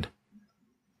weekend.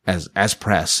 As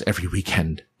press every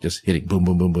weekend, just hitting boom,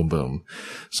 boom, boom, boom, boom.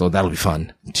 So that'll be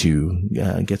fun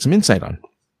to get some insight on.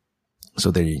 So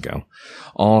there you go.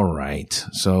 All right.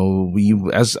 So we,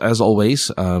 as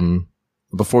always,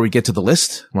 before we get to the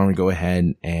list, why don't we go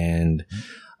ahead and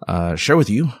share with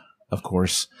you, of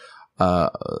course,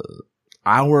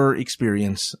 our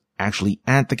experience actually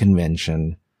at the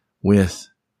convention with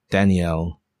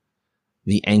Danielle,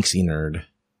 the angsty nerd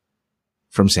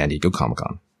from San Diego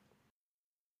Comic-Con.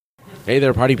 Hey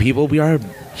there, party people. We are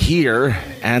here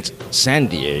at San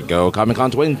Diego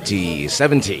Comic-Con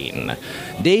 2017.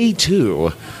 Day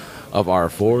 2 of our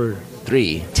 4-3.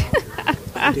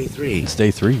 Day 3. It's day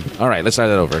 3. All right, let's start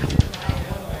that over.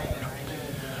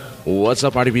 What's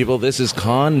up, party people? This is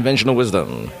Conventional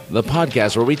Wisdom, the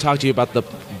podcast where we talk to you about the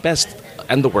best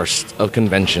and the worst of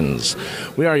conventions.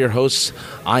 We are your hosts.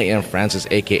 I am Francis,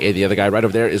 a.k.a. the other guy. Right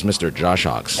over there is Mr. Josh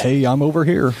Hawks. Hey, I'm over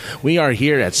here. We are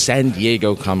here at San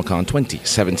Diego Comic-Con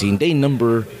 2017, day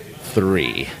number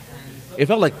 3. It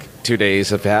felt like 2 days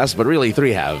have passed, but really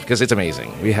 3 have, because it's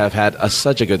amazing. We have had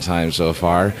such a good time so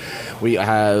far. We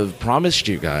have promised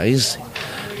you guys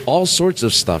all sorts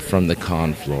of stuff from the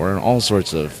con floor, all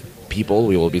sorts of people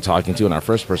we will be talking to, and our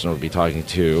first person we'll be talking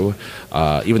to,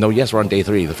 even though, yes, we're on day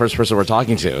 3, the first person we're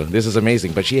talking to. This is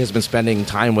amazing, but she has been spending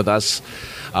time with us.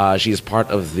 She is part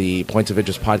of the Points of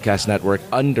Interest podcast network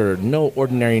under No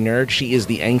Ordinary Nerd. She is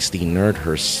the angsty nerd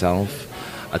herself,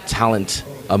 a talent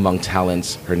among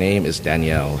talents. Her name is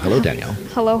Danielle. Hello, Danielle.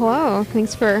 Hello.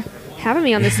 Thanks for having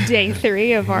me on this day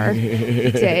 3 of our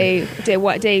day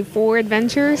 4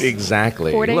 adventures.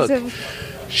 Exactly. 4 days Look, of...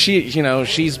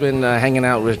 She's been hanging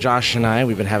out with Josh and I.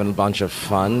 We've been having a bunch of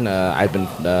fun. I've been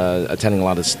attending a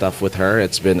lot of stuff with her.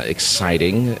 It's been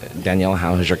exciting. Danielle,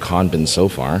 how has your con been so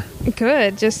far?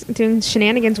 Good. Just doing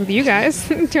shenanigans with you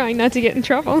guys, trying not to get in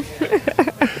trouble.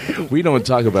 We don't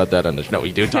talk about that on the show. No,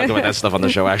 we do talk about that stuff on the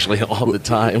show actually all the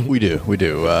time. We do. We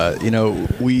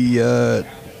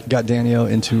got Danielle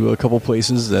into a couple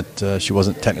places that she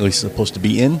wasn't technically supposed to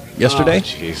be in yesterday. Oh,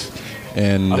 jeez.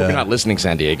 And I hope you're not listening,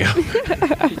 San Diego.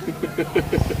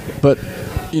 But,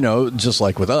 just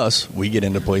like with us, we get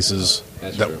into places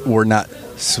that we're not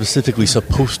specifically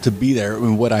supposed to be there. I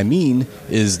mean, what I mean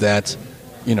is that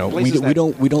You know,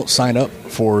 we don't sign up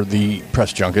for the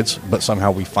press junkets, but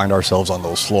somehow we find ourselves on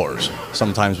those floors.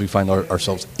 Sometimes we find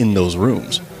ourselves in those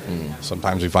rooms.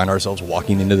 Sometimes we find ourselves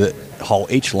walking into the Hall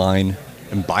H line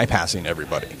and bypassing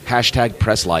everybody. Hashtag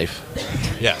press life.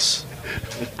 Yes.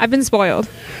 I've been spoiled.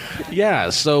 Yeah,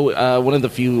 so one of the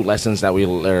few lessons that we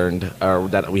learned, or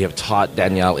that we have taught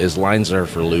Danielle, is lines are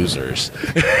for losers.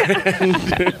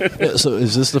 Yeah, so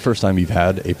is this the first time you've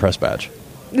had a press badge?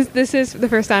 This is the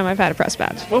first time I've had a press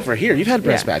badge. Well, for here, you've had a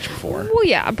press Yeah. badge before. Well,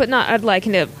 yeah, but not at like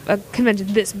in a convention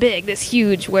this big, this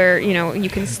huge, where you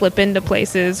can slip into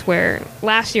places. Where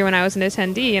last year when I was an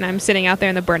attendee and I'm sitting out there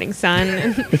in the burning sun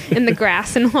and in the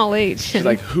grass in Hall H, She's and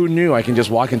like, who knew I can just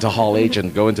walk into Hall H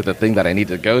and go into the thing that I need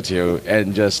to go to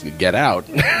and just get out?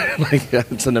 Like,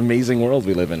 it's an amazing world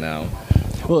we live in now.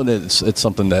 Well, it's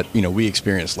something that we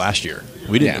experienced last year.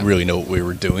 We didn't really know what we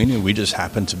were doing, and we just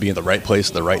happened to be in the right place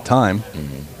at the right time.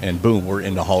 And boom, we're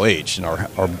into Hall H, and our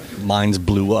minds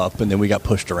blew up, and then we got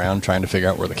pushed around trying to figure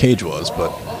out where the cage was. But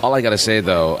All I gotta say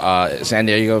though, San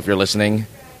Diego, if you're listening,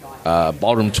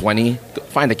 Ballroom 20,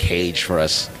 find a cage for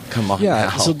us. Come on, yeah,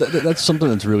 now. so that's something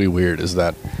that's really weird, is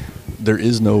that there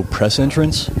is no press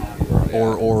entrance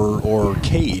or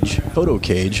cage, photo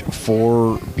cage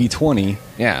for B20.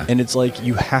 Yeah. And it's like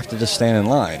you have to just stand in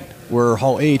line. Where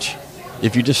Hall H,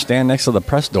 if you just stand next to the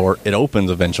press door, it opens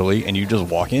eventually, and you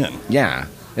just walk in. Yeah.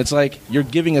 It's like you're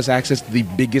giving us access to the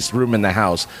biggest room in the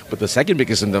house, but the second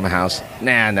biggest room in the house,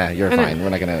 nah, you're And fine. We're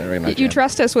not gonna. you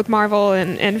trust us with Marvel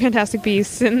and Fantastic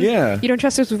Beasts, and Yeah. you don't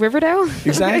trust us with Riverdale.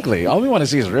 Exactly. All we want to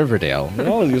see is Riverdale.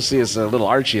 All you see is a little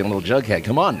Archie and a little Jughead.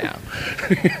 Come on now.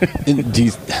 And do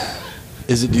you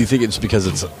think it's because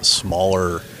it's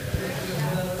smaller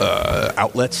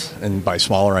outlets, and by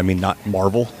smaller I mean not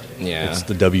Marvel? Yeah. It's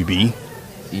the WB.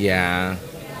 Yeah.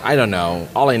 I don't know.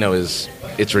 All I know is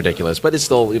it's ridiculous, but it's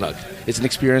still, it's an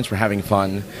experience. We're having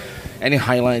fun. Any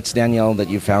highlights, Danielle, that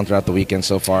you found throughout the weekend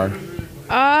so far?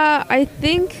 I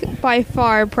think by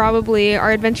far probably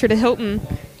our adventure to Hilton.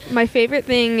 My favorite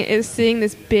thing is seeing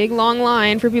this big long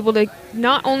line for people to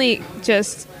not only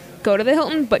just go to the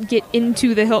Hilton, but get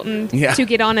into the Hilton to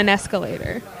get on an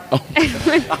escalator.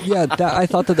 Yeah, I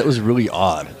thought that was really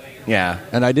odd, Yeah.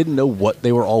 and I didn't know what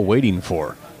they were all waiting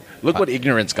for. Look what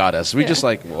ignorance got us. We just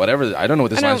whatever. I don't know what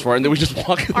this line's for, and then we just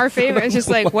walk. Our favorite is just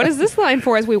like, what is this line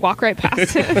for? As we walk right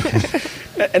past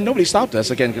it. And nobody stopped us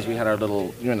again because we had our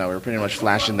little. We were pretty much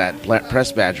flashing that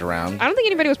press badge around. I don't think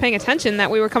anybody was paying attention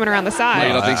that we were coming around the side. No,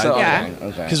 you don't think so? Yeah.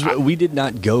 Okay. Because we did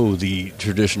not go the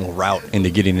traditional route into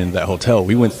getting into that hotel.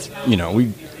 We went,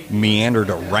 we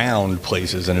meandered around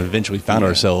places and eventually found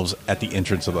ourselves at the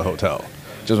entrance of the hotel.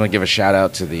 Just want to give a shout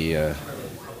out to the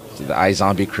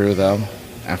iZombie crew though.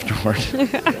 Afterward,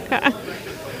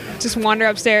 Just wander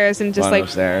upstairs and just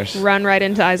upstairs. Run right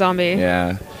into iZombie.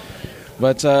 Yeah.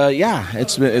 But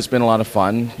it's been a lot of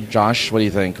fun. Josh, what do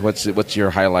you think? What's your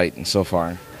highlight so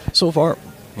far? So far,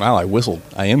 wow, I whistled.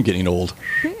 I am getting old.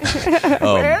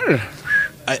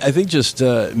 I think just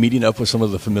meeting up with some of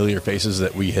the familiar faces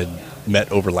that we had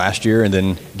met over last year, and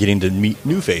then getting to meet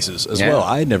new faces as well.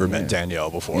 I had never met Danielle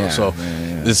before, so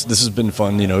this has been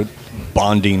fun.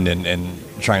 Bonding and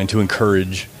trying to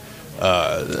encourage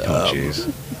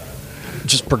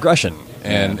just progression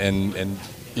and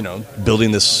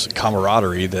building this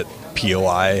camaraderie that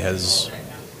POI has,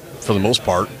 for the most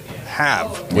part,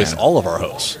 have with all of our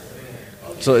hosts.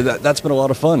 So that's been a lot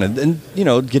of fun, and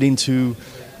getting to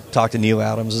talk to Neil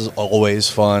Adams is always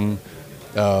fun.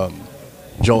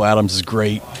 Joel Adams is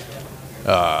great.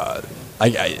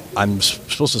 I'm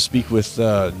supposed to speak with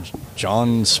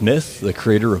John Smith, the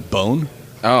creator of Bone.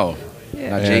 Oh,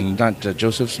 Yeah. not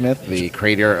Joseph Smith, the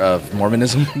creator of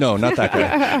Mormonism. No, not that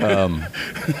guy.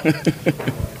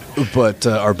 But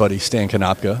our buddy Stan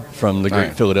Konopka from the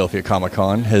Great Philadelphia Comic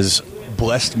Con has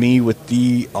blessed me with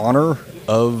the honor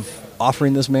of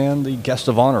offering this man the guest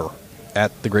of honor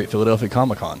at the Great Philadelphia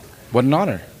Comic Con. What an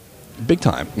honor! Big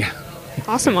time. Yeah.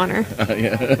 Awesome honor.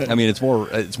 I mean, it's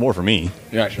more for me.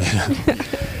 Yeah, sure.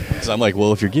 So I'm like,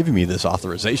 well, if you're giving me this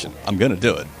authorization, I'm going to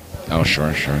do it. Oh,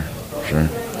 sure.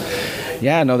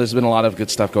 Yeah, no, there's been a lot of good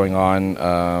stuff going on.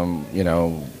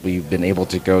 We've been able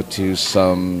to go to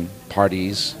some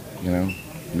parties.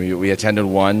 We attended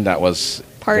one that was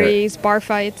Parties, bar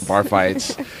fights. Bar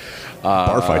fights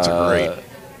are great.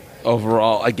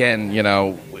 Overall, again,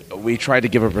 we try to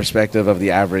give a perspective of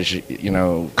the average,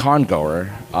 con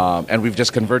goer, and we've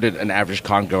just converted an average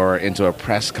con goer into a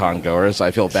press con goer, so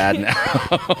I feel bad now.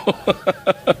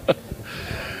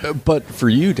 But for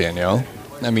you, Danielle,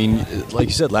 I mean, like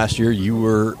you said, last year you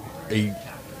were a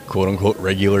quote-unquote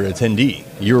regular attendee.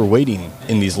 You were waiting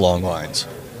in these long lines.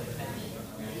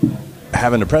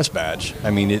 having a press badge,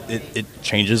 I mean, it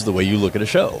changes the way you look at a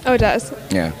show. Oh, it does.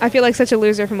 Yeah. I feel like such a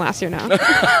loser from last year now.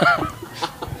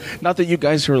 Not that you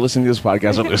guys who are listening to this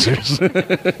podcast are losers.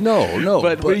 No,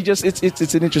 but we just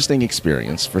it's an interesting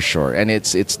experience for sure, and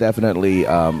it's definitely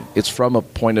it's from a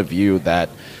point of view that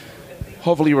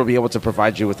hopefully we'll be able to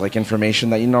provide you with like information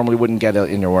that you normally wouldn't get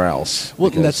anywhere else. Well,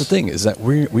 that's the thing, is that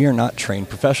we are not trained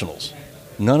professionals.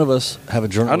 None of us have a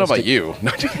journalistic... I don't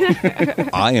know about you.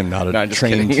 I am not a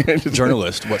trained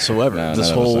journalist whatsoever. No, this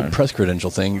none of us whole are. press credential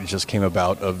thing just came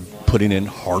about of putting in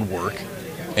hard work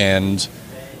and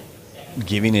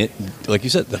giving it, like you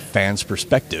said, the fans'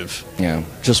 perspective. Yeah.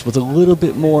 Just with a little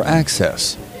bit more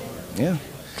access. Yeah.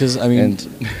 Because, I mean,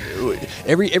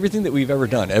 everything that we've ever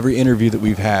done, every interview that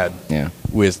we've had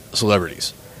with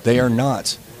celebrities, they are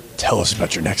not, tell us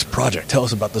about your next project, tell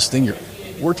us about this thing.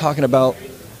 We're talking about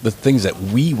the things that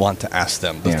we want to ask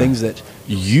them, the things that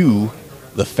you,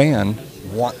 the fan,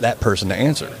 want that person to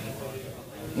answer.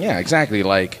 Yeah, exactly.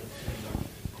 Like,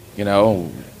 you know,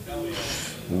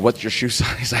 what's your shoe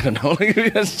size? I don't know. We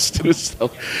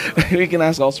can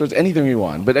ask all sorts, anything we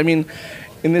want. But I mean,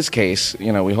 in this case,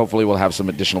 you know, we hopefully will have some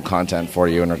additional content for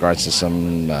you in regards to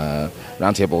some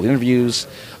roundtable interviews.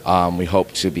 We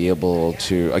hope to be able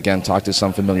to, again, talk to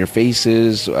some familiar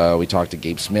faces. We talked to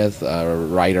Gabe Smith,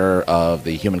 writer of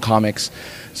the Human Comics.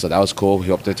 So that was cool. We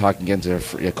hope to talk again to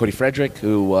Cody Frederick,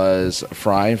 who was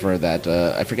Fry for that,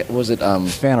 I forget, what was it?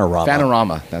 Fanorama.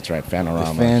 Fanorama, that's right,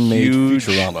 Fanorama. The fan-made Huge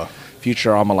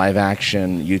Futurama live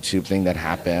action YouTube thing that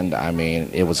happened. I mean,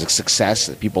 it was a success.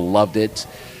 People loved it.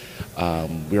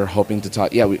 We were hoping to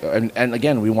talk. Yeah, and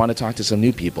again, we want to talk to some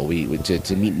new people.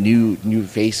 To meet new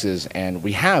faces, and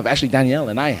we have actually Danielle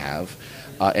and I have,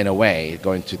 in a way,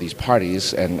 going to these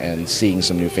parties and seeing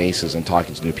some new faces and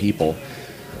talking to new people.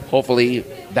 Hopefully,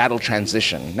 that'll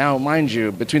transition. Now, mind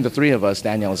you, between the three of us,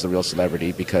 Danielle is the real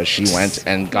celebrity because she went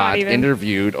and got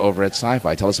interviewed over at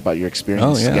Sci-Fi. Tell us about your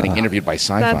experience getting interviewed by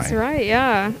Sci-Fi. That's right.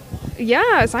 Yeah,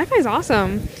 Sci-Fi is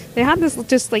awesome. They had this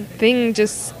just like thing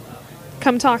just.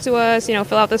 Come talk to us, you know,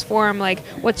 fill out this form, like,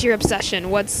 what's your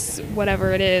obsession, what's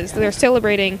whatever it is. They're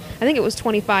celebrating, I think it was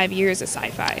 25 years of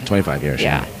Sci-Fi. 25 years,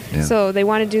 yeah. So they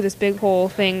want to do this big whole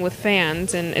thing with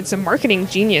fans, and it's a marketing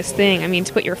genius thing. I mean,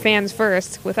 to put your fans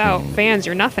first. Without fans,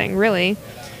 you're nothing, really.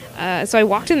 So I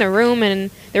walked in the room,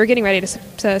 and they were getting ready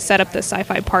to set up the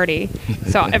Sci-Fi party.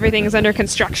 So everything is under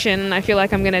construction. I feel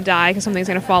like I'm going to die because something's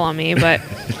going to fall on me. But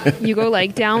you go,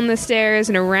 like, down the stairs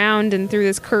and around and through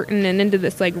this curtain and into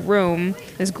this, like, room,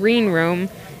 this green room.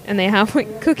 And they have,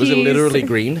 like, cookies. Was it literally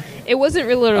green? It wasn't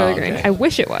literally green. I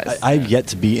wish it was. I've yet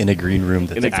to be in a green room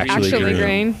that's actually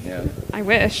green. Yeah. I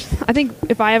wish. I think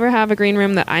if I ever have a green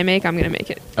room that I make, I'm going to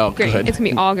make it green. Good. It's going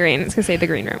to be all green. It's going to say the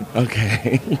green room.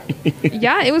 Okay.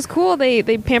 Yeah, it was cool. They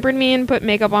pampered me and put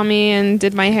makeup on me and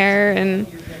did my hair. And,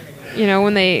 you know,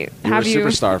 when they have you... You were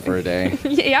a superstar for a day.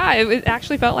 Yeah, it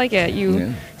actually felt like it.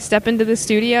 You step into the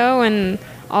studio and...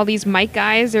 all these mic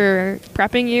guys are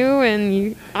prepping you,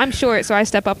 and I'm short, so I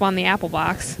step up on the Apple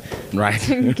box. Right.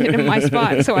 Get in my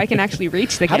spot so I can actually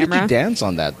reach the camera. How did you dance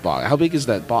on that box? How big is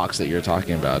that box that you're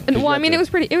talking about? Well, I mean, it was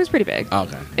pretty big. Oh,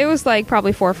 okay. It was like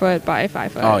probably 4 foot by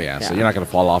 5 foot. Oh, yeah. So you're not going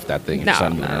to fall off that thing if you're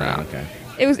moving around. Okay.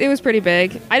 It was pretty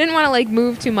big. I didn't want to like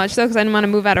move too much though, because I didn't want to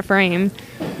move out of frame.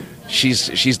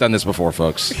 She's done this before,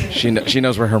 folks. She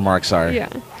knows where her marks are. Yeah.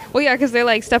 Well, yeah, because they're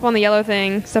like, step on the yellow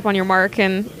thing, step on your mark,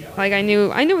 and like I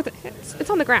knew it's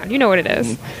on the ground. You know what it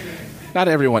is. Not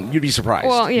everyone. You'd be surprised.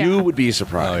 Well, yeah. You would be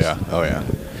surprised. Oh yeah.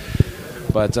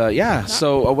 But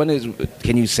so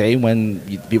can you say when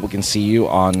people can see you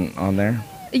on there?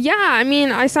 Yeah, I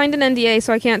mean, I signed an NDA,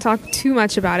 so I can't talk too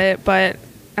much about it, but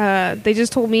they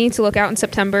just told me to look out in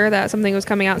September, that something was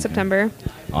coming out in September.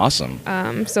 Awesome.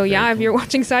 So yeah, if you're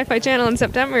watching Sci-Fi Channel in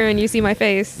September and you see my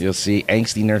face, you'll see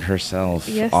Angsty Nerd herself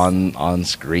Yes. on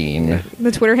screen. Yeah.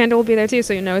 The Twitter handle will be there too,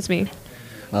 so you know it's me.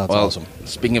 Oh, that's awesome.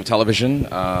 Speaking of television,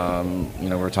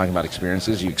 we're talking about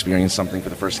experiences. You experienced something for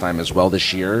the first time as well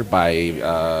this year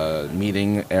by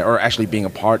meeting, or actually being a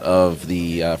part of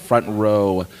the front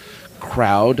row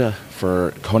crowd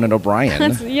for Conan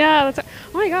O'Brien.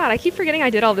 Oh my god, I keep forgetting I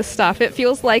did all this stuff. It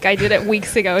feels like I did it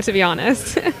weeks ago, to be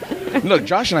honest. Look,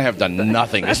 Josh and I have done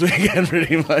nothing this weekend,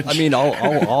 pretty much. I mean,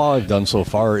 all I've done so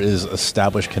far is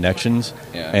establish connections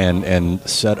and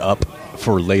set up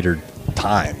for later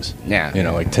times. Yeah. You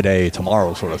know, like today,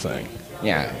 tomorrow sort of thing.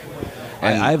 Yeah.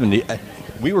 I haven't...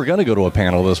 we were going to go to a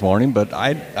panel this morning, but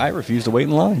I refused to wait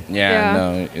in line. Yeah.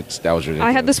 No, that was ridiculous.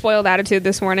 I had the spoiled attitude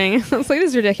this morning. I was like,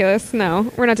 this is ridiculous.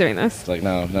 No, we're not doing this. It's like,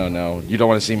 no. You don't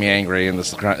want to see me angry in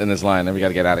this line. Then we got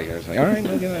to get out of here. It's like, all right,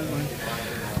 no, get out of line.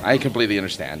 I completely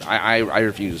understand. I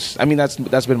refuse. I mean, that's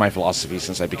been my philosophy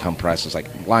since I become press. It's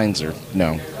like lines are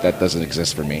no, that doesn't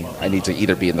exist for me. I need to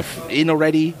either be in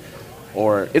already,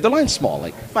 or if the line's small,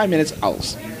 like 5 minutes, I'll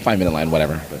 5-minute line,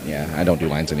 whatever. But yeah, I don't do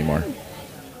lines anymore.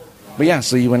 But yeah,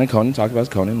 so you went to Conan, talked about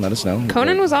Conan. Let us know.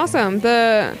 Conan was awesome.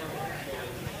 The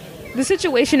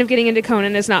situation of getting into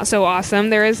Conan is not so awesome.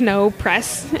 There is no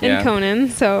press in Conan,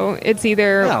 so it's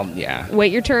either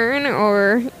wait your turn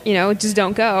or just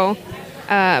don't go.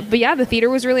 But yeah, the theater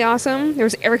was really awesome. There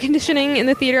was air conditioning in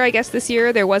the theater, I guess, this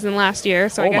year. There wasn't last year,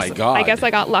 so I guess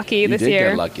I got lucky this year. You did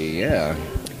get lucky, yeah.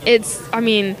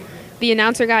 The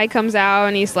announcer guy comes out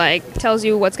and he's like, tells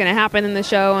you what's going to happen in the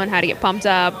show and how to get pumped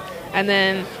up. And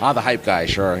then... the hype guy,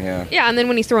 sure, yeah. Yeah, and then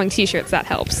when he's throwing T-shirts, that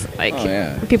helps.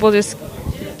 People just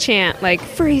chant, like,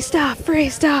 free stuff, free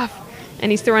stuff.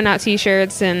 And he's throwing out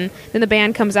T-shirts, and then the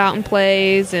band comes out and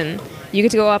plays, and you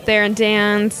get to go up there and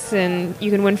dance, and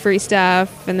you can win free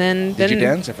stuff, and then... Did you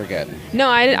dance? I forget. No,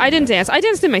 I didn't dance. I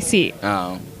danced in my seat.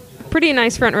 Oh. Pretty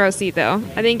nice front row seat, though.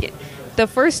 I think the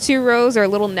first 2 rows are a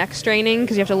little neck straining,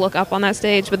 because you have to look up on that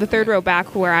stage, but the 3rd row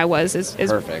back where I was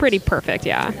is pretty perfect,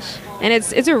 yeah. Nice. And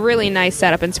it's a really nice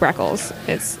setup in Spreckles.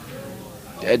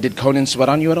 Did Conan sweat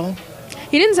on you at all?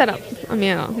 He didn't set up. I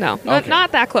mean, no. Okay.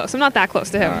 Not that close. I'm not that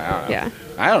close to him. Yeah.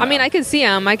 I don't know. I mean, I could see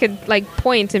him. I could,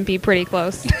 point and be pretty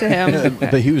close to him.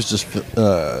 But he was just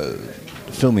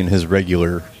filming his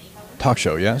regular talk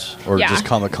show, yes? Or just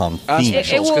Comic-Con themed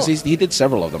shows? Because he did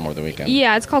several of them over the weekend.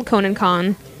 Yeah, it's called Conan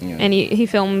Con. Yeah. And he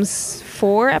films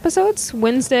 4 episodes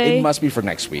Wednesday. It must be for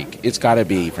next week. It's got to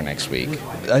be for next week.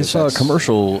 I saw a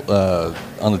commercial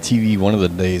on the TV one of the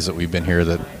days that we've been here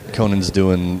that Conan's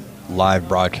doing live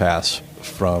broadcasts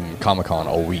from Comic-Con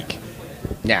all week.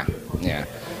 Yeah.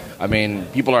 I mean,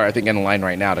 people are, I think, in line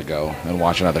right now to go and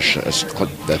watch another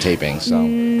the taping. So,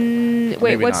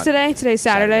 wait, what's not. Today? Today's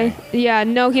Saturday. Yeah,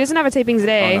 no, he doesn't have a taping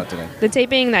today. Oh, not today. The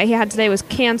taping that he had today was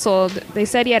canceled. They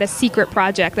said he had a secret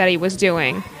project that he was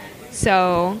doing.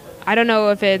 So I don't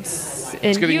know if it's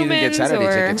in Humans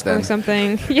or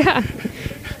something. Yeah.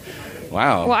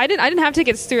 Wow. Well, I didn't have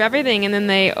tickets through everything, and then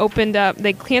they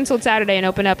canceled Saturday and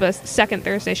opened up a second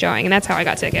Thursday showing, and that's how I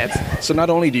got tickets. So not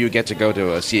only do you get to go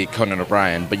to see Conan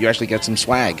O'Brien, but you actually get some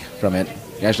swag from it.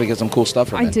 You actually get some cool stuff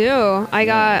from it. I do. I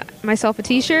got myself a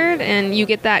T-shirt, and you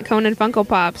get that Conan Funko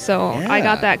Pop, so I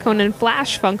got that Conan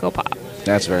Flash Funko Pop.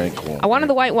 That's very cool. I wanted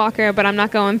the White Walker, but I'm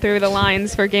not going through the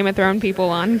lines for Game of Thrones people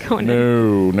on Conan.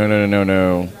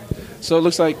 No. So it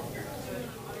looks like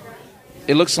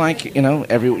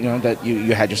that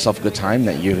you had yourself a good time,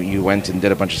 that you went and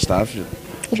did a bunch of stuff.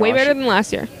 Way better than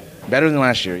last year. Better than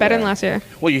last year. Better than last year.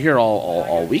 Well, you're here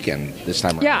all weekend this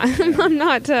time around. Yeah, I'm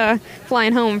not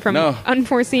flying home from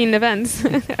unforeseen events.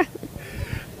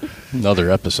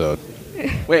 Another episode.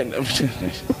 Wait.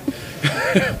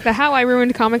 The How I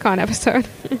Ruined Comic-Con episode.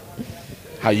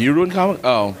 How you ruined Comic-Con?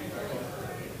 Oh.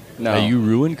 No. You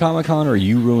ruined Comic-Con, or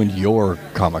you ruined your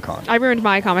Comic-Con? I ruined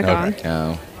my Comic-Con. Okay.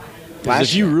 Oh.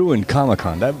 If you ruined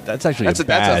Comic-Con, that's actually a badge.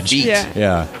 That's a feat.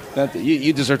 Yeah.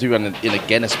 You deserve to be in a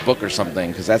Guinness book or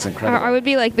something, because that's incredible. I would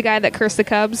be like the guy that cursed the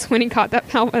Cubs when he caught that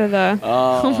home run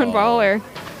baller.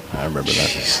 I remember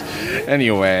that.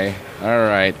 Anyway, all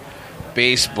right.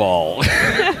 Baseball.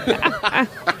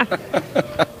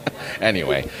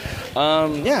 Anyway. We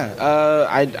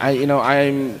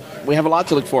have a lot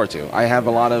to look forward to. I have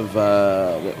a lot of...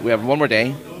 we have one more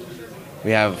day. We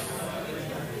have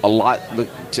a lot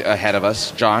ahead of us.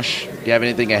 Josh, do you have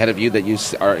anything ahead of you that you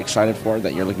are excited for,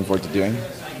 that you're looking forward to doing?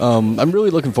 I'm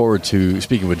really looking forward to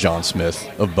speaking with John Smith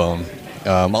of Bone.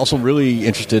 I'm also really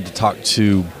interested to talk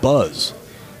to Buzz,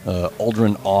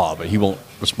 Aldrin Awe, but he won't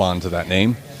respond to that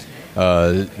name.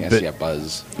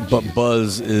 Buzz. But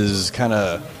Buzz is kind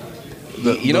of...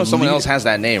 someone else has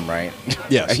that name, right?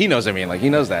 Yes. He knows, he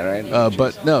knows that, right?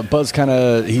 But no, Buzz kind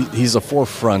of... He's the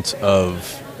forefront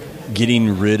of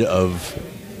getting rid of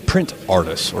print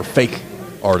artists or fake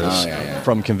artists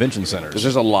from convention centers. Because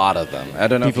there's a lot of them. I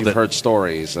don't know if you've heard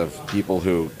stories of people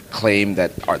who claim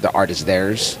that the art is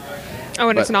theirs. Oh,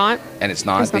 and it's not? And it's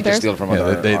not. They just steal it from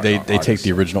other They take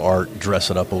the original art,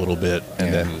 dress it up a little bit,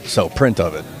 and then sell print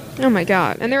of it. Oh, my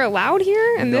God. And they're allowed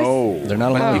here? No. They're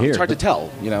not allowed here. It's hard to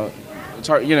tell, It's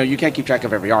hard, you can't keep track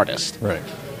of every artist. Right.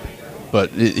 But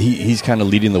he's kind of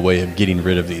leading the way of getting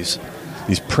rid of these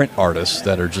print artists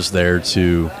that are just there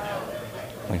to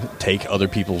take other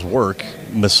people's work,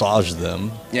 massage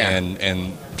them,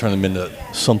 and turn them into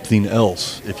something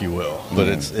else, if you will. But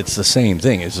it's the same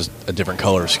thing. It's just a different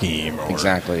color scheme.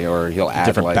 Exactly. Or he'll add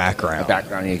different background. A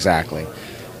background, exactly.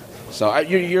 So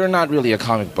you're not really a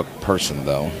comic book person,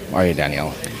 though, are you,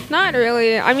 Danielle? Not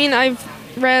really. I mean, I've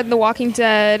read The Walking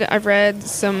Dead. I've read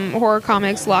some horror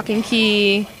comics, Lock and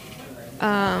Key.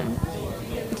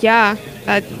 Yeah,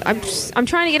 I'm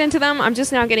trying to get into them. I'm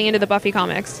just now getting into the Buffy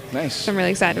comics. Nice. So I'm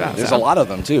really excited about. There's a lot of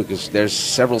them too, because there's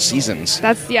several seasons.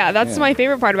 That's my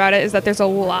favorite part about it, is that there's a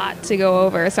lot to go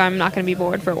over. So I'm not going to be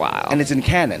bored for a while. And it's in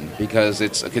canon because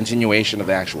it's a continuation of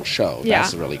the actual show. Yeah.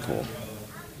 That's really cool.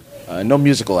 No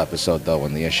musical episode though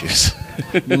in the issues.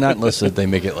 Not unless they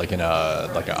make it like an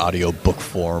audio book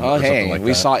form. Oh, or something hey, like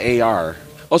we that. saw AR.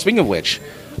 Oh, speaking of which,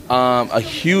 a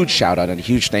huge shout out and a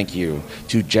huge thank you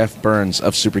to Jeff Burns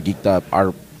of Super Geeked Up,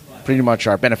 pretty much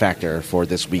our benefactor for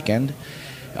this weekend.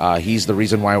 He's the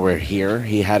reason why we're here.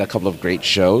 He had a couple of great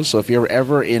shows. So if you're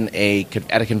ever at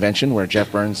a convention where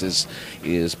Jeff Burns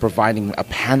is providing a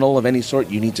panel of any sort,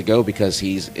 you need to go because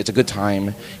it's a good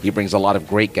time. He brings a lot of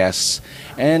great guests.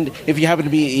 And if you happen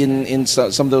to be in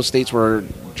some of those states where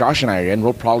Josh and I are in,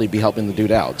 we'll probably be helping the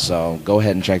dude out. So go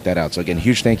ahead and check that out. So again,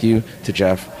 huge thank you to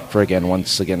Jeff for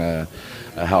once again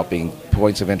helping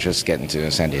Points of Interest get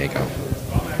into San Diego.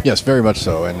 Yes, very much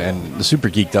so. And the Super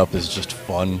Geeked Up is just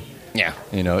fun. Yeah.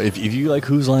 If you like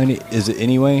Whose Line Is It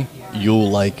Anyway, you'll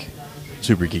like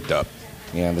Super Geeked Up.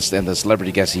 Yeah, and the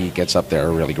celebrity guests he gets up there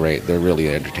are really great. They're really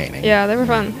entertaining. Yeah, they were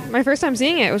fun. My first time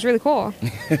seeing it was really cool.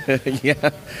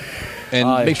 Yeah.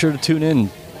 And make sure to tune in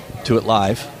to it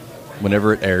live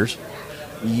whenever it airs.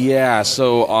 Yeah,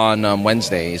 so on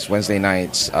Wednesday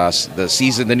nights,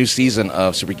 the new season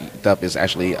of Super Geeked Up is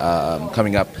actually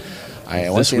coming up. I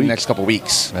want to say in the next couple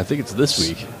weeks. I think it's this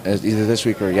week. Either this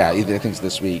week or, I think it's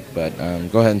this week. But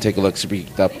go ahead and take a look, Super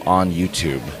Geeked Up on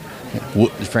YouTube.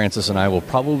 Francis and I will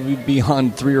probably be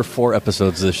on 3 or 4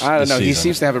 episodes this I don't know. season. He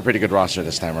seems to have a pretty good roster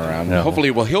this time around. No.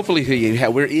 Hopefully we're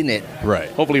in it. Right.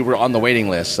 Hopefully we're on the waiting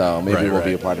list, so maybe we'll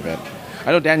be a part of it.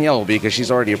 I know Danielle will be because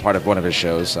she's already a part of one of his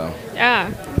shows. So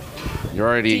Yeah. you're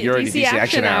already DC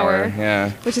Action Hour.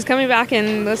 Yeah. Which is coming back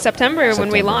in September when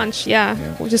we launch.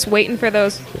 Yeah. We're just waiting for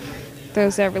those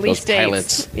release dates.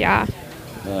 Pilots. Yeah.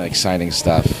 Exciting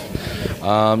stuff.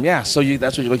 So that's what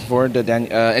you're looking forward to, Dan.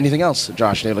 Anything else,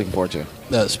 Josh, you're looking forward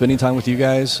to? Spending time with you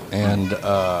guys and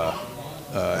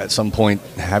at some point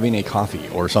having a coffee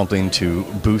or something to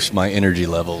boost my energy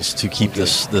levels to keep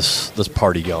this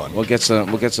party going. We'll get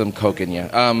some Coke in you.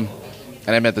 And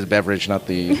I meant the beverage, not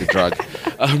the drug.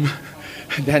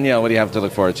 Danielle, what do you have to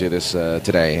look forward to this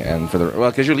today and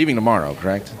because you're leaving tomorrow,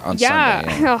 correct? On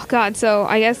Sunday. Yeah. Oh God. So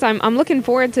I guess I'm looking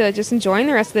forward to just enjoying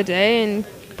the rest of the day and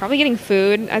probably getting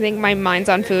food. I think my mind's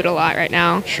on food a lot right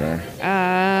now. Sure.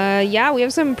 We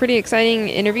have some pretty exciting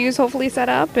interviews hopefully set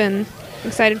up, and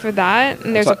excited for that.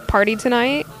 And there's a party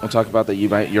tonight. We'll talk about that. You're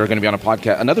going to be on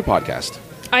another podcast.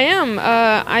 I am.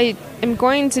 I am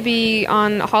going to be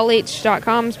on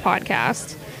HallH.com's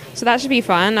podcast, so that should be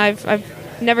fun. I've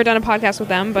never done a podcast with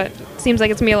them, but it seems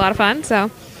like it's going to be a lot of fun.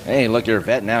 So. Hey, look, you're a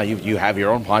vet now. You have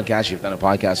your own podcast. You've done a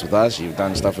podcast with us. You've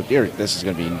done stuff with This is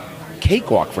going to be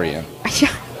cakewalk for you.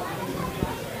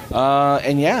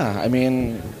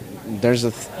 There's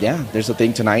a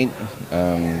thing tonight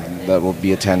that we'll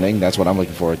be attending. That's what I'm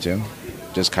looking forward to.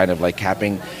 Just kind of like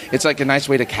capping. It's like a nice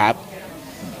way to cap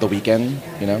the weekend,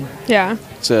 Yeah.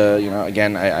 So,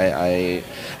 again, I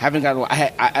haven't gotten...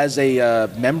 as a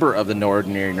member of the No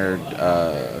Ordinary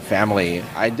Nerd family,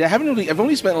 I've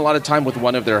only spent a lot of time with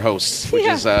one of their hosts, which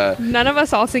is... none of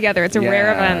us all together. It's a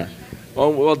rare event.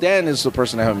 Well, Dan is the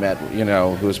person I haven't met,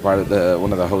 who is part of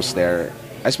one of the hosts there.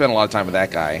 I spent a lot of time with that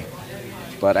guy,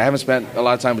 but I haven't spent a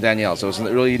lot of time with Danielle, so it's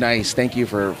really nice. Thank you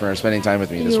for spending time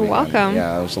with me this week. You're welcome.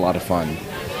 Yeah, it was a lot of fun.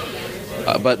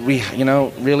 But we,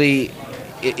 really...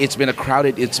 It's been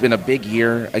a big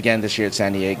year again this year at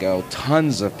San Diego.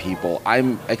 Tons of people.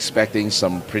 I'm expecting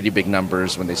some pretty big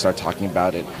numbers when they start talking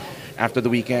about it after the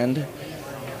weekend.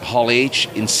 Hall H,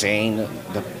 insane.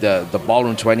 The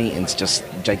Ballroom 20, it's just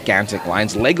gigantic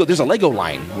lines. Lego, there's a Lego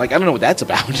line. Like, I don't know what that's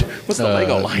about. What's the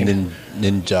Lego line?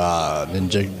 Ninjago. The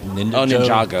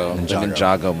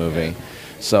Ninjago movie.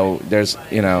 So there's,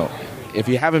 if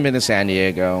you haven't been to San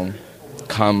Diego,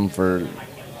 come for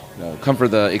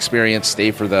the experience.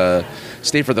 Stay for the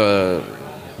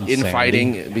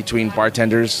infighting between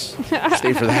bartenders.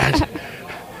 Stay for that.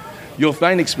 You'll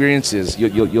find experiences.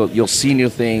 You'll see new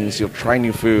things. You'll try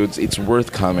new foods. It's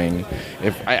worth coming.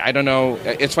 I don't know.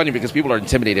 It's funny because people are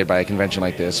intimidated by a convention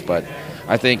like this, but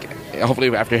I think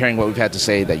hopefully after hearing what we've had to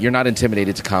say, that you're not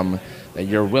intimidated to come. That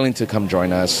you're willing to come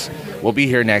join us. We'll be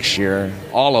here next year.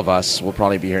 All of us will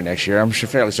probably be here next year. I'm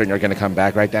fairly certain you're going to come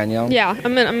back, right, Danielle? Yeah,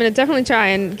 I'm gonna definitely try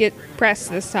and get press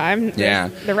this time. Yeah,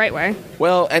 the right way.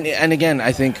 Well, and again,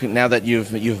 I think now that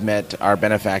you've met our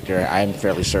benefactor, I'm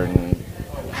fairly certain.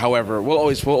 However, we'll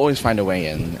always find a way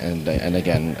in, and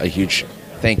again, a huge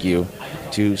thank you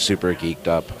to Super Geeked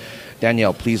Up.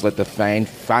 Danielle, please let the fine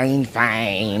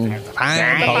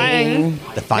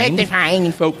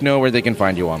folk know where they can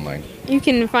find you online. You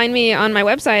can find me on my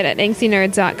website at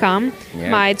angstynerds.com,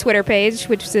 my Twitter page,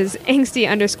 which is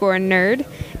angsty_nerd,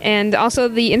 and also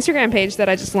the Instagram page that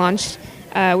I just launched,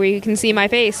 where you can see my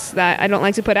face that I don't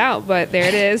like to put out, but there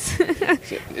it is.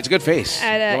 It's a good face.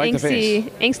 At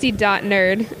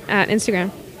angsty.nerd at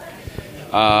Instagram.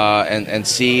 And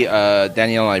see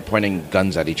Danielle and I pointing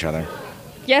guns at each other.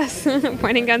 Yes,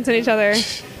 pointing guns at each other,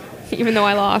 even though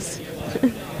I lost.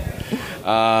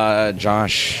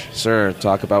 Josh, sir,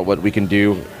 talk about what we can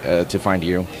do to find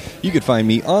you. You could find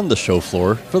me on the show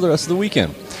floor for the rest of the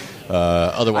weekend.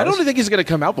 Otherwise, I don't think he's going to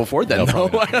come out before then. No,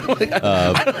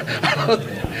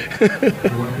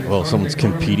 well, someone's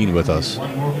competing with us.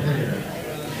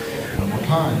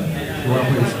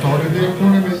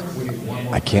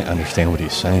 I can't understand what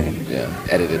he's saying. Yeah,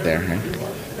 edit it there.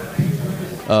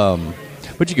 Huh?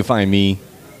 But you can find me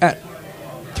at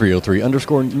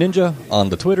 303_ninja on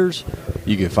the Twitters.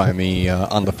 You can find me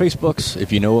on the Facebooks,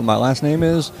 if you know what my last name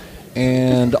is,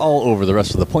 and all over the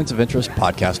rest of the Points of Interest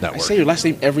podcast network. I say your last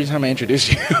name every time I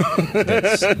introduce you.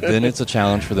 Then it's a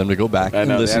challenge for them to go back and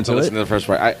listen to it. Listen to the first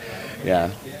part.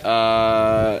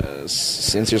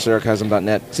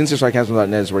 Sinceresarcasm.net.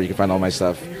 Sinceresarcasm.net is where you can find all my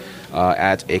stuff.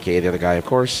 At aka the other guy, of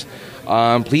course.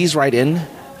 Please write in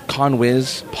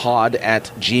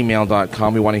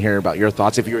conwizpod@gmail.com. We want to hear about your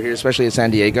thoughts. If you're here, especially at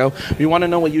San Diego, we want to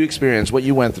know what you experienced, what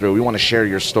you went through. We want to share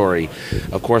your story.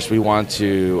 Of course, we want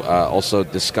to also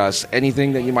discuss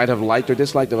anything that you might have liked or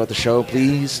disliked about the show.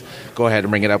 Please go ahead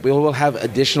and bring it up. We will have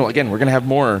additional, again, we're going to have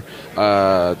more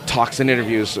talks and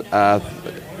interviews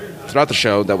throughout the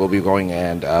show that we'll be going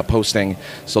and posting,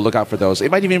 so look out for those.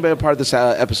 It might even be a part of this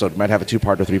episode. We might have a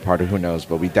 2-part or 3-parter, who knows,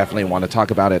 but we definitely want to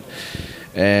talk about it.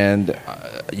 And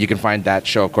you can find that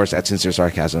show, of course, at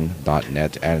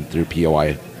sinceresarcasm.net and through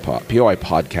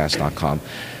poipodcast.com.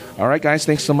 All right, guys,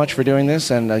 thanks so much for doing this.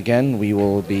 And again, we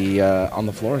will be on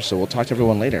the floor, so we'll talk to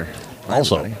everyone later.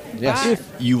 Also, yes, if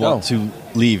you want to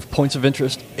leave Points of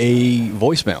Interest a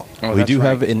voicemail, we do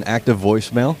have an active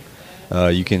voicemail.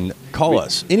 You can call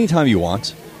us anytime you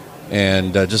want,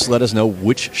 and just let us know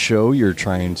which show you're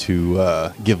trying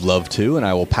to give love to, and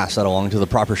I will pass that along to the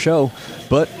proper show.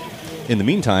 But in the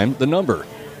meantime, the number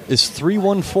is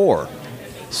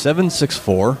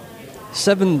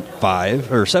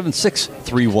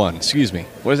 314-764-7631. Excuse me.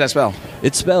 What does that spell?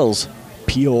 It spells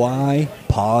POI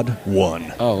Pod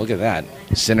 1. Oh, look at that.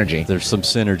 Synergy. There's some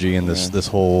synergy in this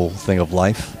whole thing of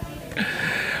life.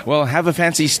 Well, have a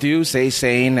fancy stew, stay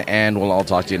sane, and we'll all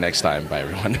talk to you next time. Bye,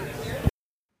 everyone.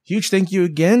 Huge thank you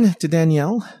again to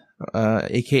Danielle,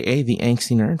 a.k.a. the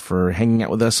Angsty Nerd, for hanging out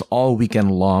with us all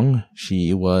weekend long.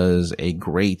 She was a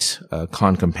great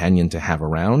con companion to have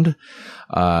around,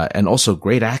 and also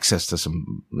great access to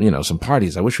some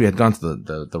parties. I wish we had gone to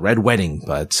the Red Wedding,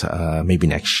 but maybe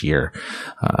next year.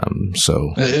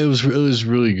 So it was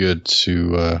really good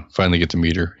to finally get to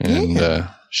meet her, and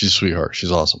she's a sweetheart.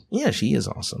 She's awesome. Yeah, she is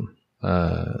awesome.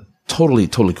 Totally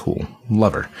cool.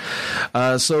 Love her.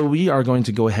 So we are going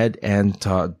to go ahead and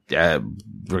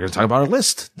we're going to talk about our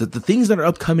list. The things that are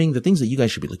upcoming, the things that you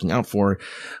guys should be looking out for,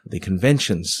 the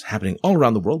conventions happening all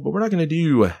around the world, but we're not going to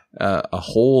do a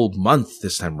whole month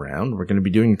this time around. We're going to be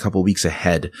doing a couple weeks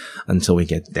ahead until we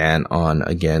get Dan on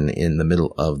again in the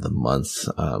middle of the month.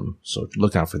 So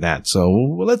look out for that. So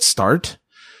let's start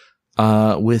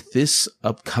with this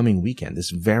upcoming weekend, this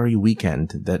very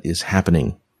weekend that is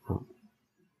happening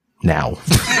now.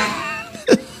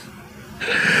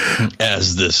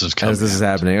 As this is coming. As this is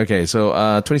happening. Okay, so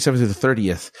 27th to the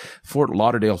 30th, Fort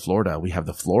Lauderdale, Florida, we have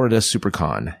the Florida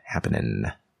SuperCon happening.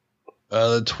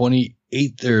 The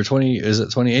 28th or 20, is it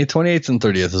 28th? 28th and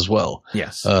 30th as well.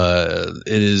 Yes. It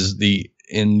is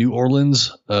in New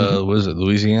Orleans, what is it,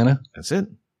 Louisiana? That's it.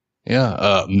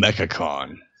 Yeah,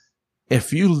 MechaCon.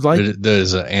 If you like...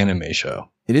 There's an anime show.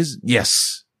 It is,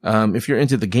 yes. If you're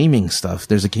into the gaming stuff,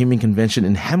 there's a gaming convention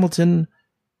in Hamilton,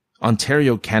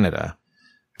 Ontario, Canada.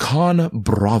 Con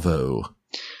Bravo.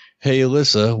 Hey,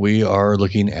 Alyssa, we are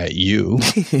looking at you.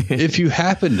 If you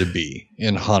happen to be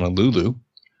in Honolulu,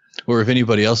 or if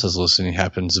anybody else is listening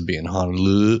happens to be in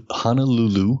Honolulu,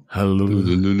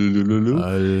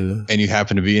 and you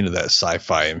happen to be into that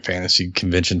sci-fi and fantasy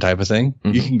convention type of thing,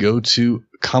 you can go to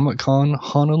Comic-Con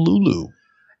Honolulu.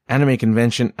 Anime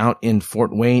convention out in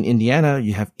Fort Wayne, Indiana.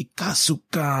 You have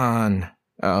Ikasukan.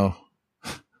 Oh.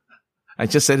 I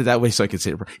just said it that way so I could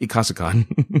say it. Ikasukan.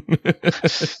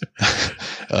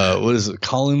 What is it?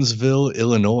 Collinsville,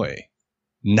 Illinois.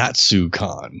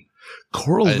 NatsuCon.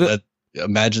 Coralville.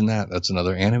 Imagine that. That's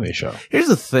another anime show. Here's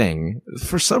the thing.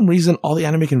 For some reason, all the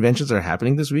anime conventions are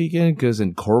happening this weekend because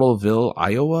in Coralville,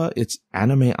 Iowa, it's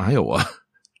Anime Iowa.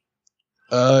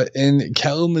 In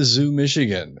Kalamazoo,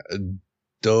 Michigan,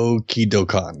 Doki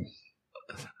Dokkan.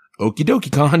 Okie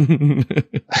dokie con.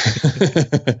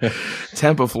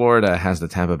 Tampa, Florida has the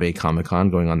Tampa Bay Comic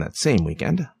Con going on that same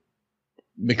weekend.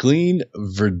 McLean,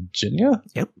 Virginia?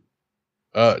 Yep.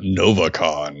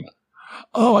 NovaCon.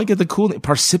 Oh, I get the cool name.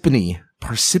 Parsippany,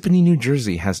 New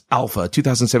Jersey has Alpha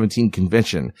 2017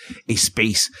 convention, a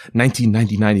space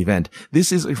 1999 event.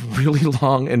 This is a really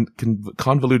long and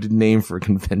convoluted name for a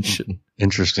convention.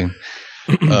 Interesting.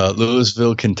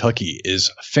 Louisville, Kentucky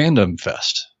is Fandom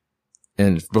Fest.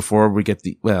 And before we get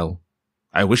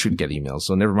I wish we'd get emails,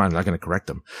 so never mind. I'm not going to correct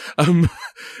them.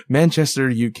 Manchester,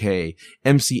 UK,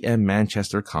 MCM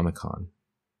Manchester Comic Con.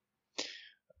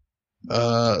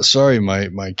 Sorry,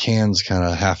 my cans kind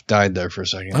of half died there for a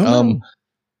second.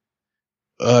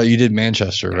 Oh, you did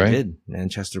Manchester, right? I did.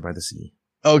 Manchester by the Sea.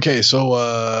 Okay,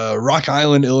 so Rock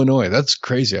Island, Illinois. That's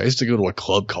crazy. I used to go to a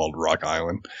club called Rock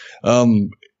Island.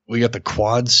 We got the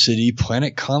Quad City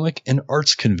Planet Comic and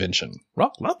Arts Convention.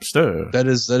 Rock Lobster. That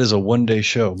is a 1-day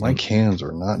show. My cans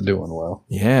are not doing well.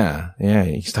 Yeah.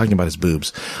 He's talking about his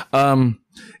boobs.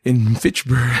 In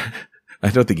Fitchburg,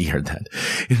 I don't think he heard that.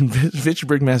 In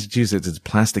Fitchburg, Massachusetts, it's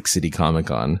Plastic City Comic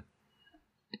Con.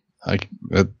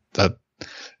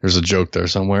 There's a joke there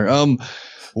somewhere.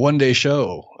 1-day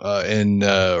show in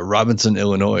Robinson,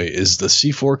 Illinois is the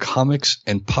C4 Comics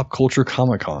and Pop Culture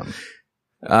Comic Con.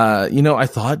 I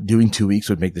thought doing 2 weeks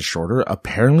would make this shorter.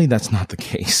 Apparently that's not the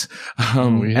case.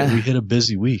 We hit a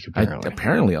busy week, apparently.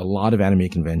 Apparently a lot of anime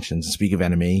conventions. Speak of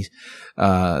anime,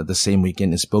 the same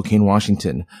weekend in Spokane,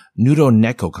 Washington, Nudo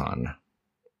NekoCon.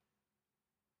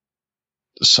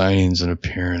 Signings and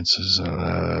appearances,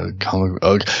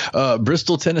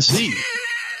 Bristol, Tennessee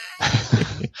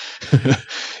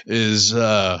is,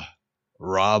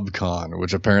 RobCon,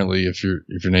 which apparently if your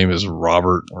name is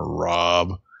Robert or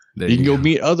Rob, you can go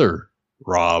meet other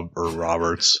Rob or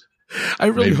Roberts. I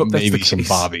really hope that's the case. Maybe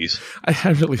some Bobbies. I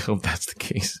really hope that's the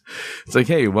case. It's like,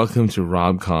 hey, welcome to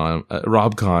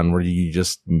RobCon, where you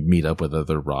just meet up with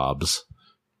other Robs.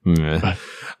 In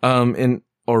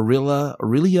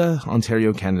Orillia,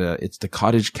 Ontario, Canada, it's the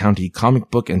Cottage County Comic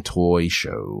Book and Toy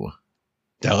Show.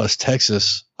 Dallas,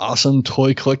 Texas, Awesome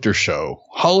Toy Collector Show.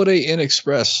 Holiday Inn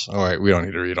Express. All right, we don't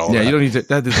need to read all that. Yeah, you don't need to.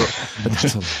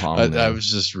 That's a long I was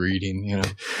just reading,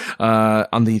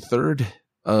 On the 3rd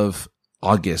of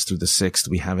August through the 6th,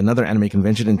 we have another anime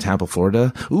convention in Tampa,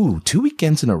 Florida. Ooh, 2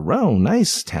 weekends in a row.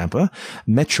 Nice, Tampa.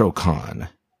 MetroCon.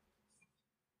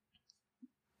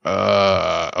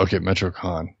 Okay,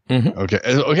 MetroCon. Mm-hmm.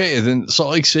 Okay, and then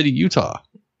Salt Lake City, Utah.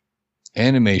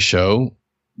 Anime show.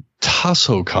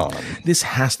 TassoCon.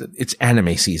 It's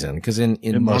anime season, because in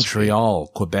Montreal,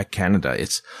 Quebec, Canada,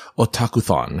 it's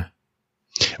Otakuthon.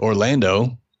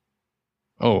 Orlando.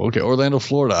 Oh, okay. Orlando,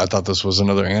 Florida. I thought this was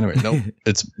another anime. Nope.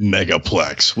 It's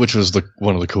Megaplex, which was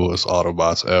one of the coolest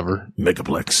Autobots ever.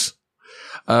 Megaplex.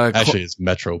 Actually, it's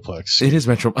Metroplex. It is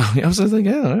Metro. I was like,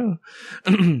 yeah.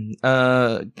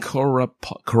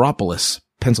 Coropolis,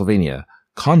 Pennsylvania.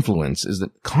 Confluence. Is it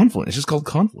Confluence? It's just called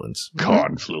Confluence.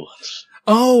 Confluence.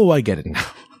 Oh, I get it now.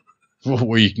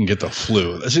 Where you can get the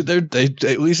flu. See,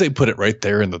 at least they put it right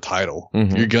there in the title.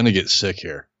 Mm-hmm. You're going to get sick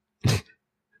here.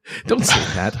 Don't say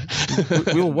that.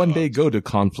 We'll one day go to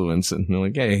Confluence and they're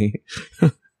like, hey.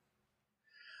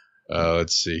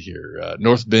 Let's see here.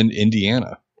 North Bend,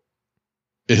 Indiana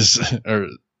or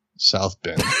South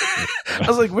Bend. I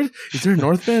was like, what? Is there a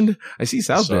North Bend? I see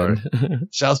South Bend.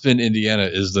 South Bend, Indiana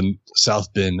is the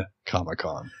South Bend Comic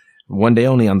Con. 1 day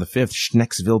only on the 5th,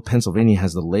 Schnecksville, Pennsylvania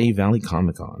has the Lehigh Valley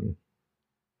Comic Con.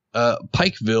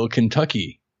 Pikeville,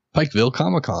 Kentucky, Pikeville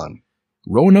Comic Con.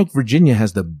 Roanoke, Virginia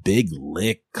has the Big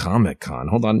Lick Comic Con.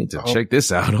 Hold on, I need to check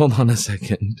this out. Hold on a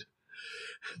second.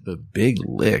 The Big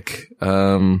Lick.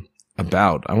 I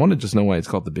want to just know why it's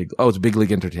called it's Big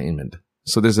Lick Entertainment.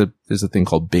 So there's a thing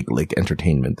called Big Lick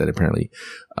Entertainment that apparently,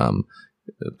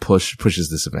 pushes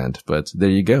this event, but there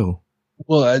you go.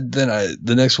 Well,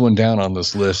 the next one down on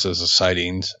this list is the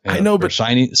sightings. I know, but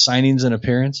signings and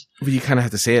appearance. But you kind of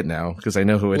have to say it now because I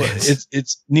know who it is.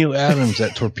 It's Neil Adams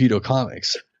at Torpedo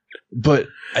Comics, but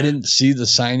I didn't see the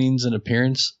signings and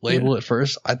appearance label at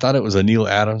first. I thought it was a Neil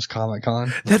Adams Comic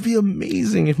Con. That'd be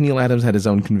amazing if Neil Adams had his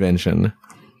own convention.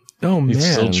 Oh man, he'd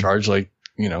still charge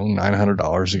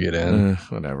 $900 to get in.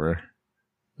 Whatever.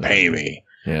 Pay me.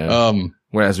 Yeah.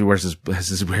 Whereas he wears his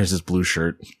blue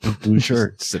shirt. Blue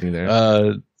shirt. Sitting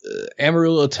there.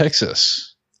 Amarillo,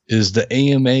 Texas is the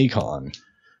AMA Con.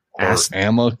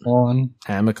 Amacon.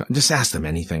 Just ask them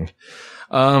anything.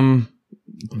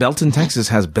 Belton, Texas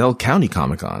has Bell County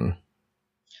Comic-Con.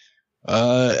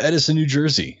 Edison, New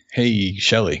Jersey. Hey,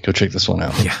 Shelly, go check this one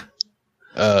out. Yeah.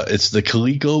 It's the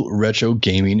Coleco Retro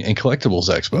Gaming and Collectibles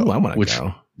Expo. Ooh, I want to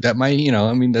go. That might,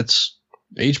 that's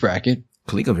age bracket.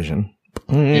 ColecoVision.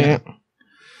 Yeah.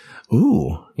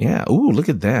 Ooh, yeah. Ooh, look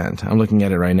at that. I'm looking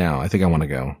at it right now. I think I want to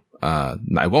go.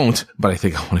 I won't, but I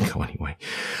think I want to go anyway.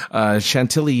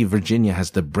 Chantilly, Virginia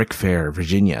has the Brick Fair,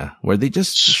 Virginia, where they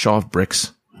just show off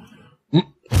bricks.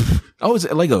 Oh, it's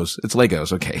Legos. It's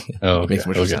Legos. Okay. Oh, okay. Makes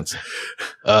much sense.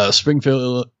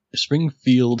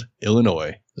 Springfield,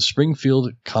 Illinois, the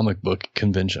Springfield Comic Book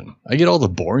Convention. I get all the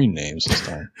boring names this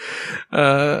time.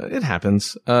 It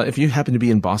happens. If you happen to be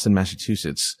in Boston,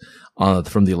 Massachusetts,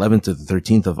 from the 11th to the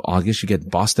 13th of August, you get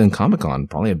Boston Comic-Con.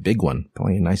 Probably a big one.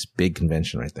 Probably a nice big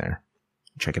convention right there.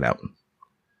 Check it out.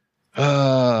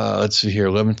 Let's see here.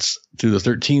 11th through the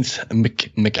 13th,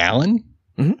 McAllen?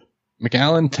 Mm-hmm.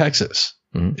 McAllen, Texas.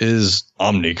 Is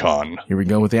Omnicon. Here we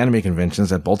go with the anime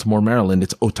conventions at Baltimore, Maryland.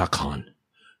 It's Otakon.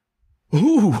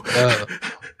 Ooh. Yeah.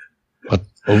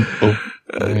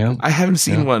 I haven't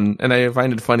seen one, and I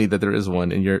find it funny that there is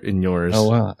one in yours. Oh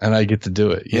wow! And I get to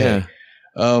do it. Yeah.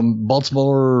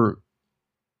 Baltimore,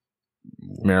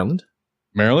 Maryland.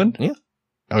 Yeah.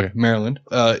 Okay, Maryland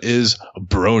is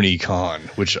BronyCon,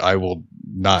 which I will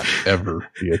not ever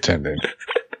be attending.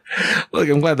 Look,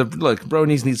 I'm glad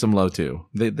bronies need some love too.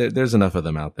 There's enough of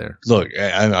them out there. Look,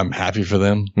 I'm happy for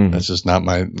them. Mm-hmm. That's just not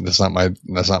my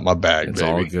bag. It's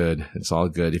baby. all good. It's all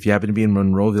good. If you happen to be in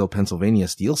Monroeville, Pennsylvania,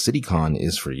 Steel City Con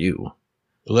is for you.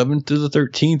 11th to the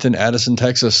 13th in Addison,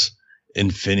 Texas,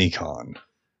 Infinicon.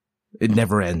 It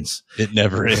never ends. It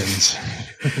never ends.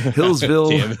 Hillsville.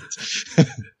 Damn it.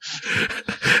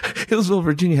 Hillsville,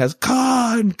 Virginia has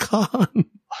Con.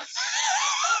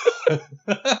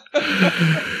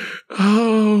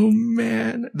 Oh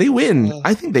man, they win.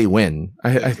 I think they win.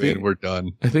 I think we're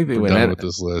done. I think they win. Done with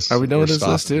this list. Are we done with this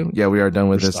list too? Yeah, we are done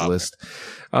with this list.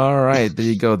 All right, there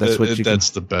you go. That's That's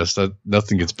the best.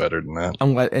 Nothing gets better than that.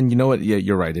 I'm glad, and you know what? Yeah,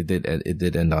 you're right. It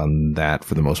did end on that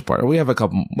for the most part. We have a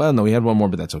couple. Well, no, we had one more,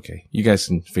 but that's okay. You guys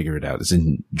can figure it out. It's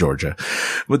in Georgia,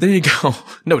 but there you go.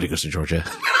 Nobody goes to Georgia.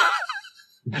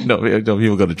 No,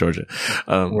 people go to Georgia.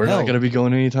 We're not going to be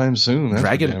going anytime soon. That's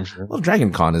Dragon, sure. Well,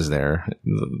 Dragon Con is there.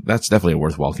 That's definitely a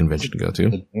worthwhile convention to go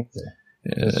to.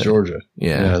 It's Georgia.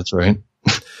 Yeah, that's right.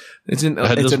 It's in. I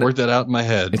had to work that out in my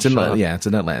head. It's in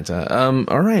Atlanta.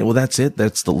 All right. Well, that's it.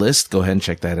 That's the list. Go ahead and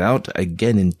check that out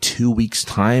again in 2 weeks'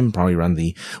 time, probably around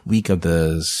the week of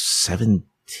the 17th.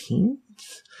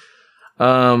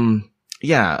 The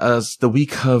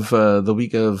week of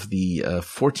the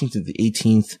 14th to the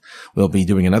 18th, we'll be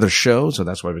doing another show. So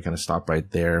that's why we kind of stopped right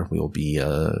there. We'll be,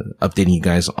 updating you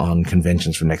guys on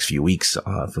conventions for the next few weeks,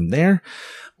 from there.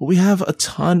 But we have a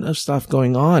ton of stuff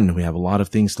going on. We have a lot of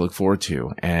things to look forward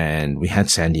to. And we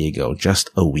had San Diego just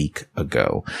a week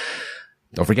ago.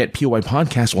 Don't forget, POI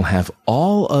Podcast will have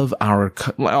all of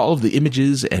the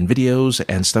images and videos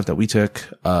and stuff that we took,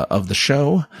 of the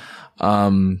show.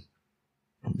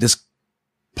 This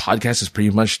podcast is pretty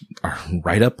much a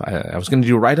write-up. I was going to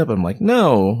do a write-up. I'm like,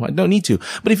 no, I don't need to.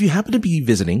 But if you happen to be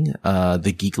visiting,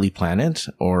 the Geekly Planet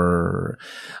or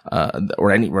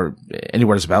anywhere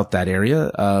that's about that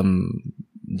area,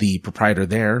 the proprietor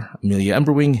there, Amelia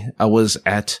Emberwing, was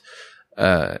at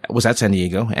San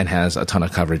Diego and has a ton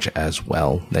of coverage as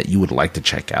well that you would like to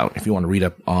check out. If you want to read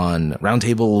up on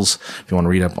roundtables, if you want to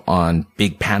read up on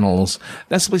big panels,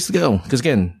 that's the place to go. Because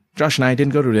again, Josh and I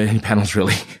didn't go to any panels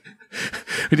really.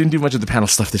 We didn't do much of the panel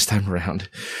stuff this time around,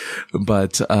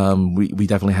 but we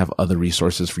definitely have other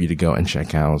resources for you to go and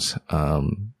check out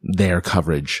their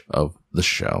coverage of the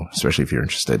show, especially if you're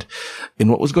interested in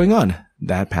what was going on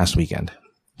that past weekend.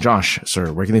 Josh,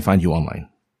 sir, where can they find you online?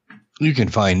 You can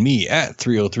find me at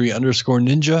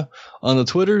 303_ninja on the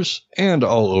Twitters and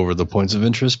all over the Points of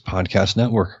Interest podcast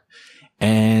network.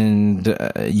 And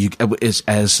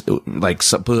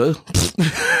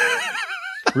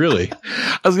Really?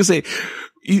 I was going to say,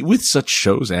 with such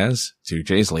shows as 2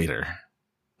 Days Later,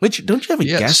 which, don't you have a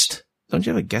guest? Don't you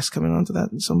have a guest coming on to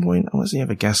that at some point? Unless you have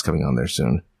a guest coming on there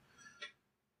soon.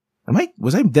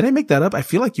 Did I make that up? I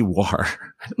feel like you are.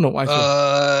 I don't know why.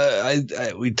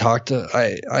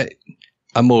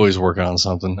 I'm always working on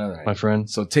something, right, my friend.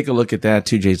 So take a look at that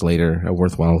 2 Days Later, a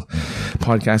worthwhile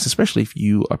podcast, especially if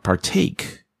you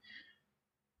partake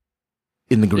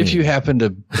in the green. If you happen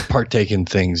to partake in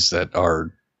things that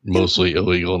are mostly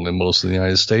illegal in most of the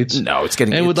United States. No,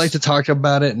 would like to talk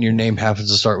about it and your name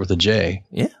happens to start with a J.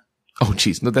 Yeah. Oh,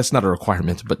 geez. No, that's not a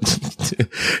requirement, but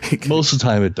most of the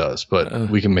time it does, but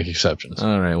we can make exceptions.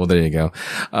 All right. Well, there you go.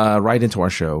 Right into our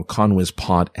show,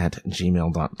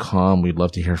 conwizpod@gmail.com. We'd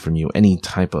love to hear from you. Any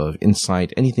type of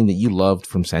insight, anything that you loved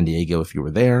from San Diego if you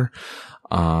were there.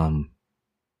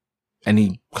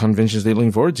 Any conventions that you're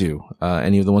looking forward to,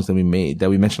 any of the ones that we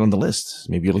mentioned on the list.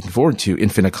 Maybe you're looking forward to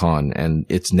Infinicon and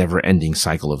its never ending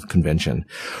cycle of convention.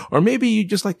 Or maybe you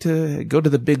just like to go to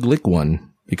the Big Lick one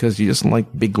because you just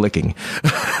like big licking.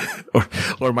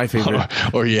 or my favorite.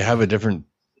 Or you have a different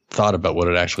thought about what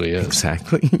it actually is.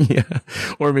 Exactly. Yeah.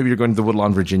 Or maybe you're going to the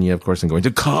Woodlawn, Virginia, of course, and going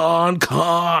to Con.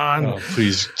 Oh,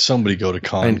 please, somebody go to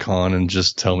Con and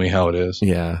just tell me how it is.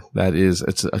 Yeah,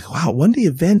 it's a one day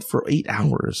event for 8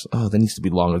 hours. Oh, that needs to be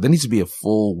longer. That needs to be a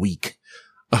full week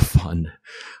of fun.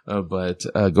 But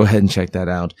go ahead and check that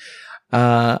out.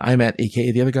 I'm at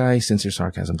AKA the other guy.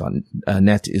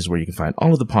 SincereSarcasm.net is where you can find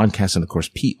all of the podcasts, and of course,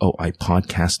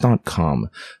 POIPodcast.com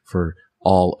for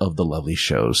all of the lovely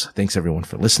shows. Thanks everyone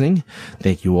for listening.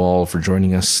 Thank you all for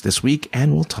joining us this week,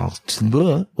 and we'll talk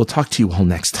to you all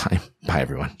next time. Bye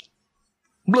everyone.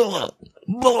 Blah,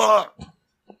 blah.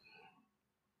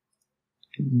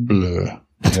 Blah.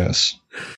 Yes.